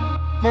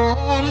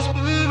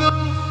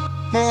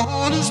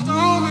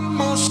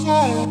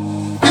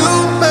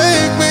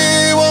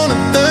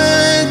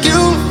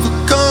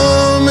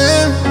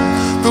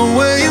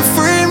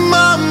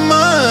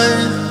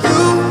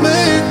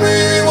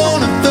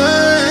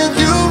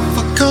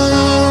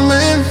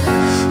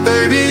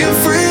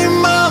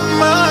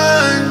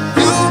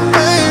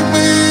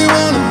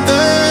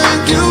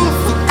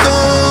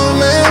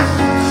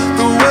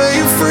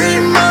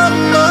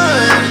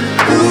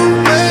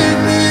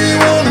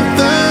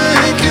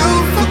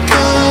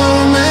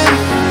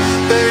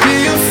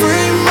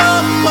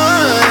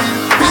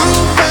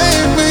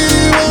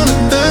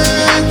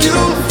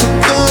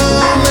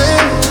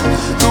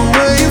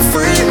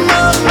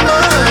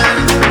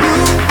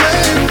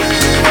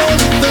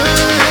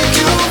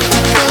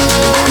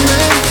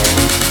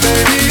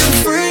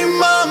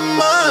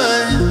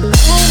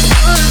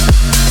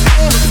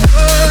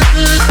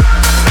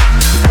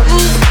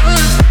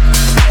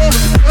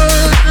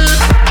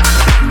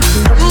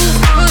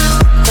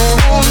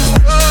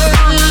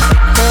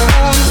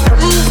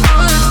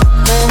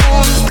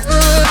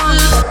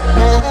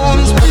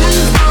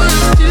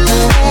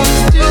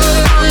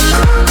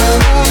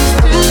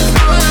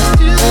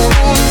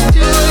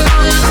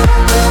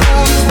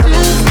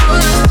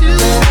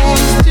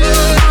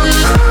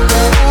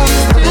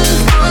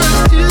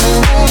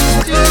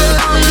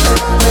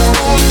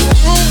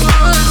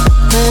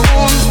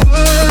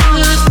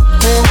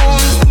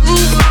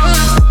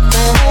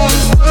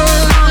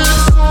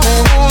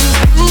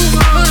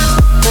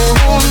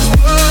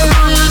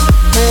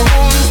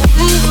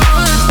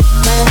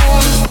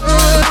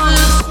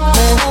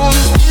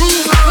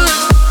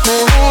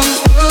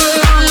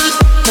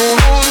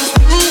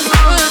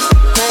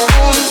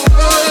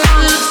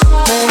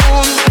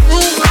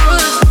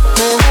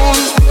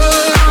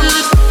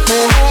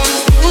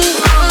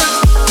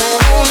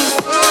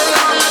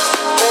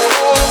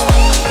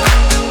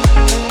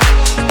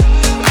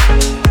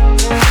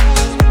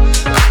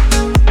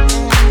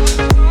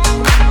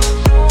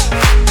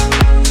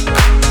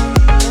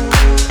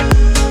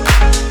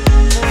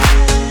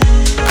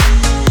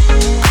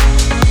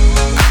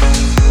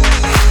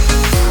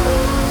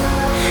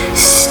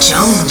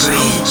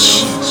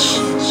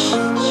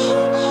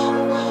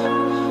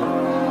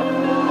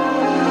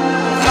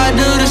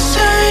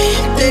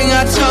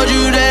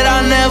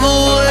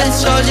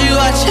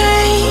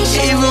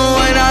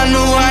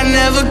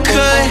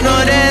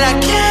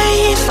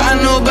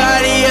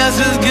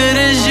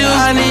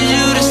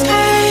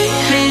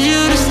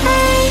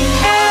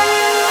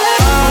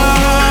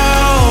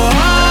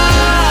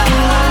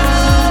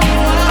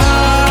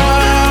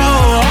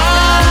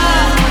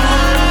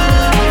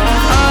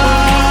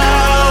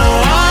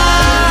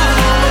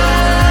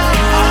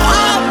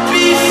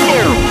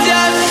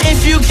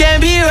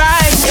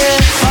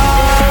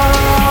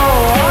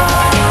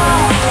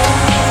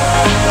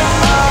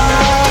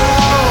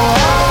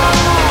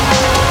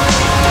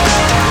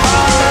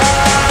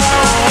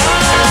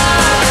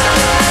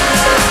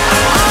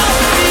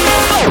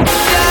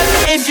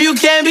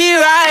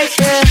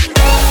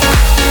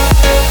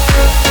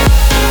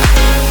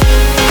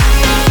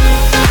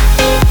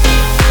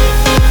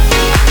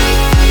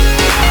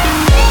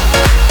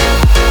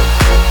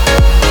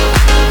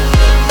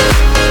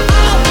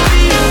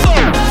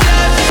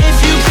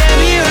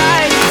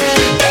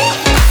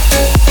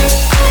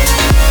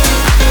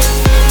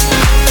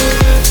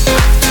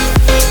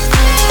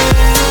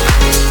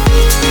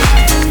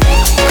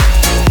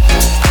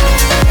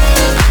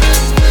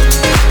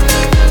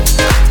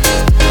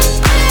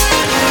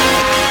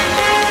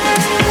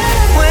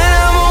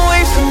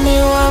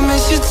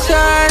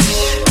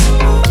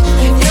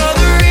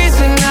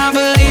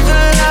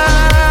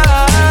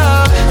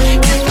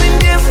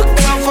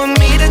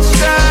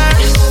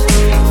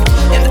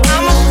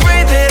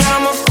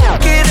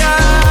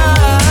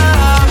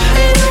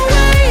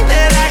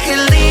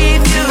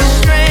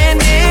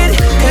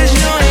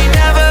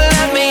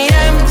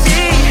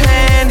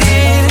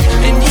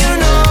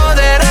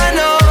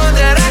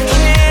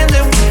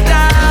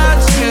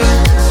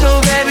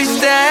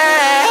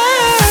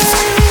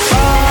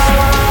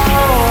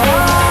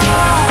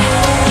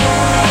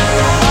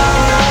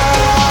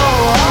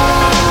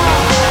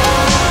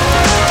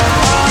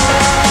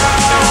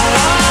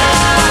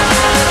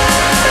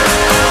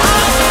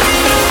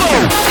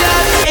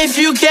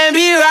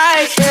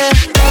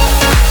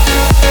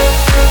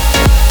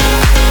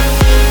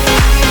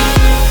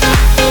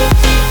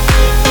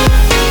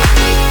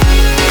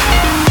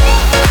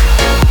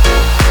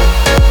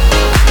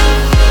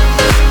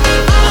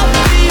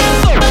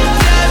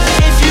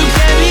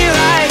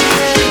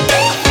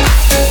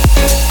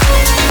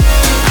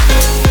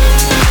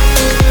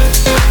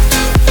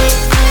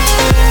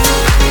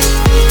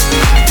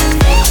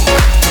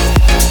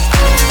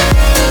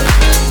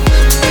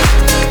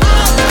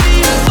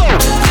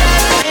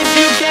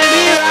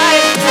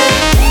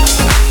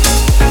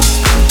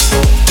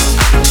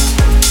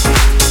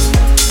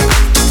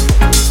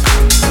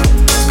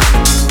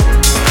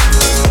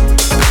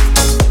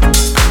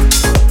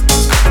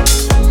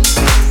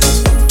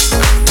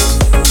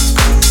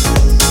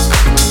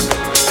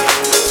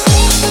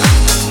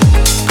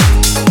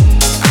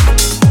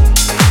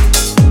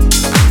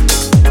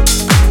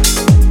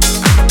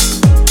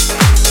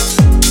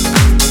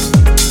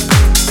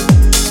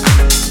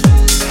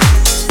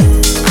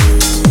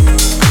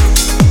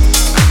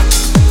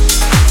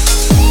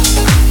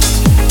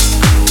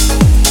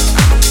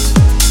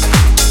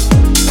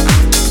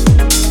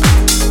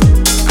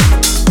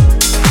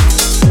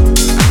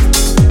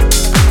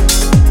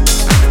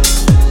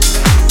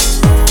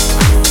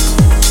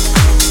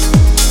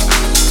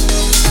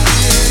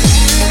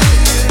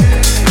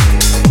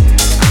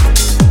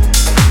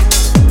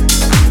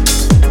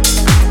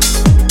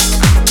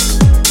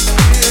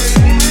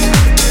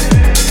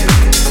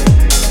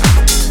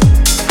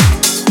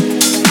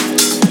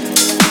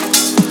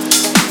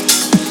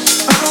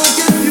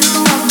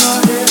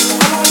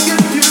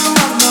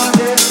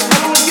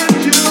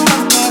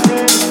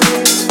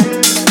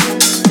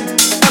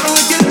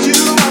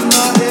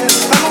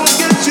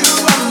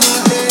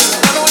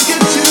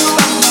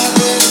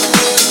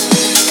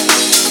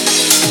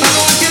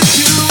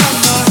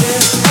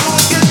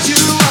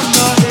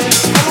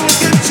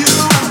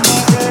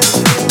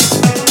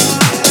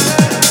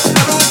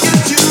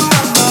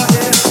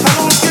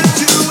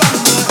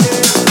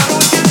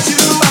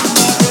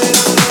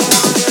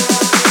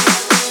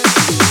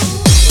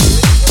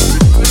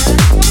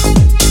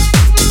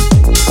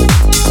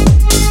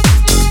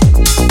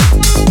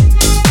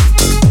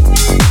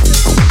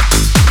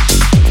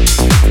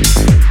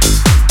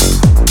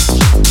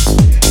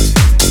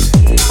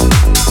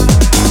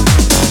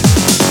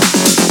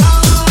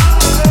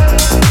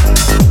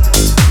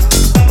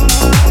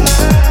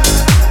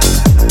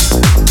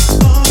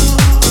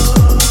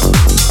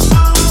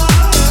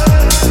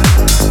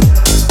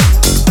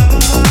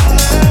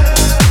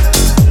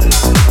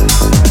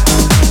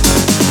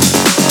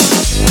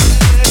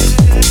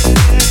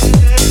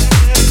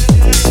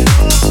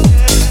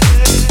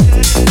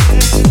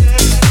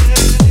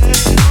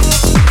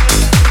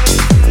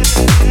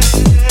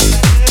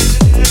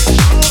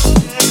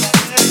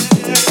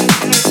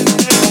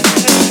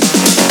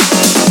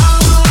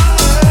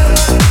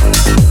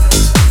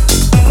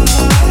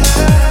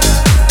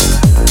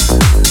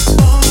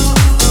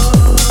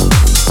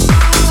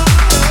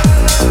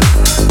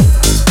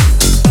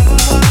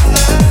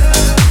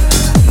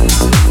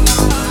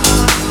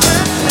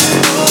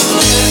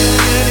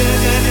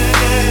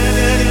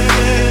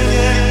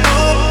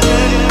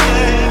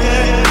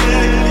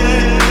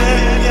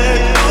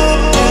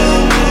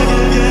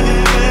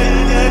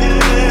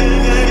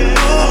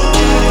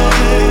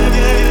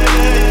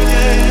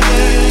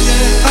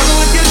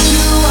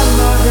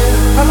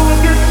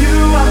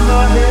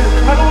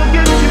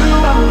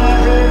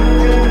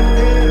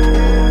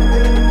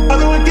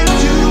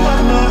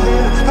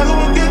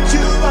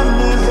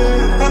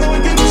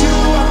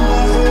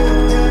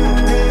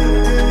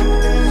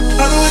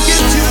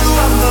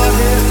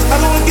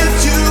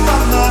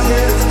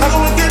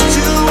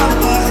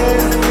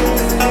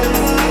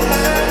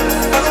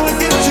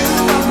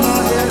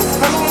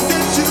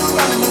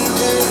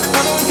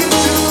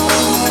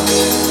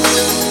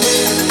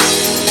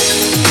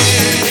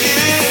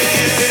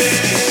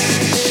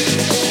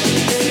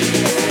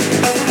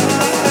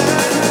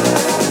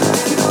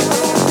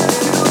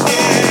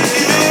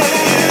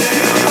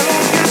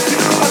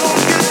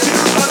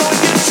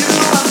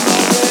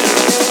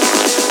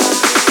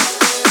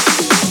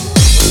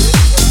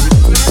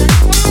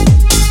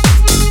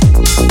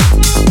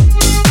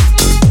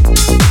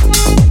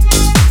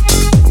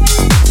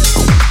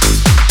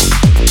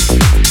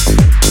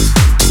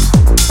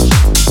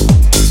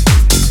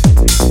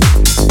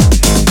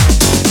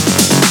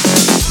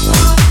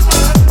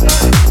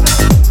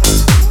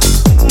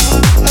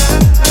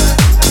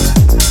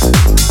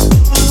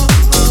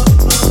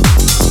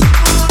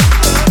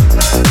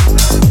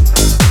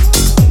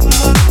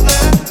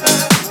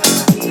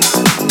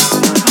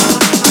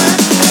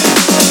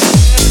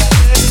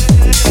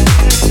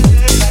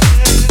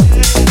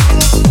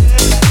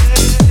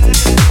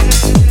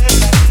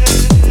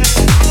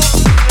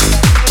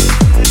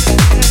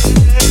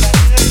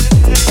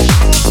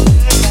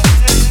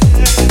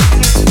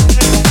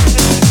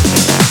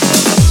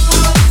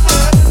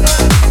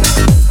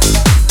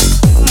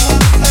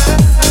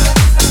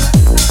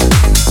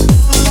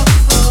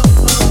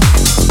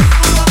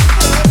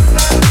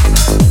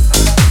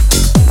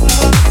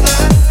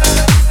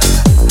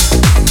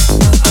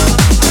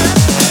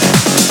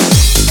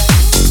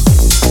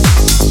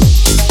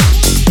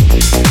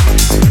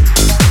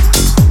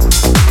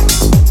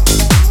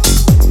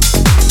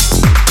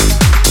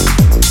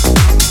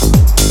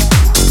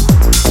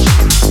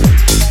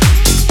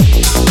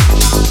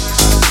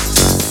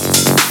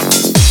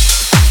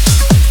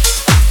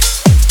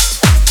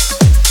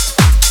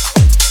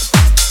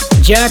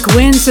Jack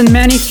Wins and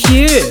Many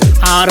Few.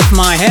 Out of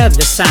My Head,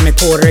 the Sammy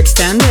Porter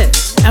extended.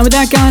 And with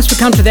that, guys, we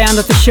come to the end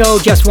of the show.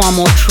 Just one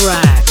more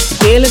track.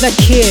 Billy the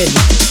Kid,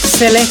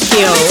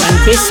 Selecchio and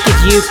Biscuit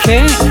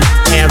UK.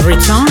 Every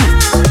Time.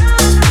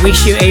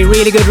 Wish you a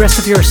really good rest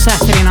of your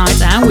Saturday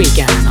night and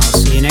weekend. I'll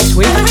see you next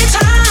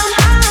week.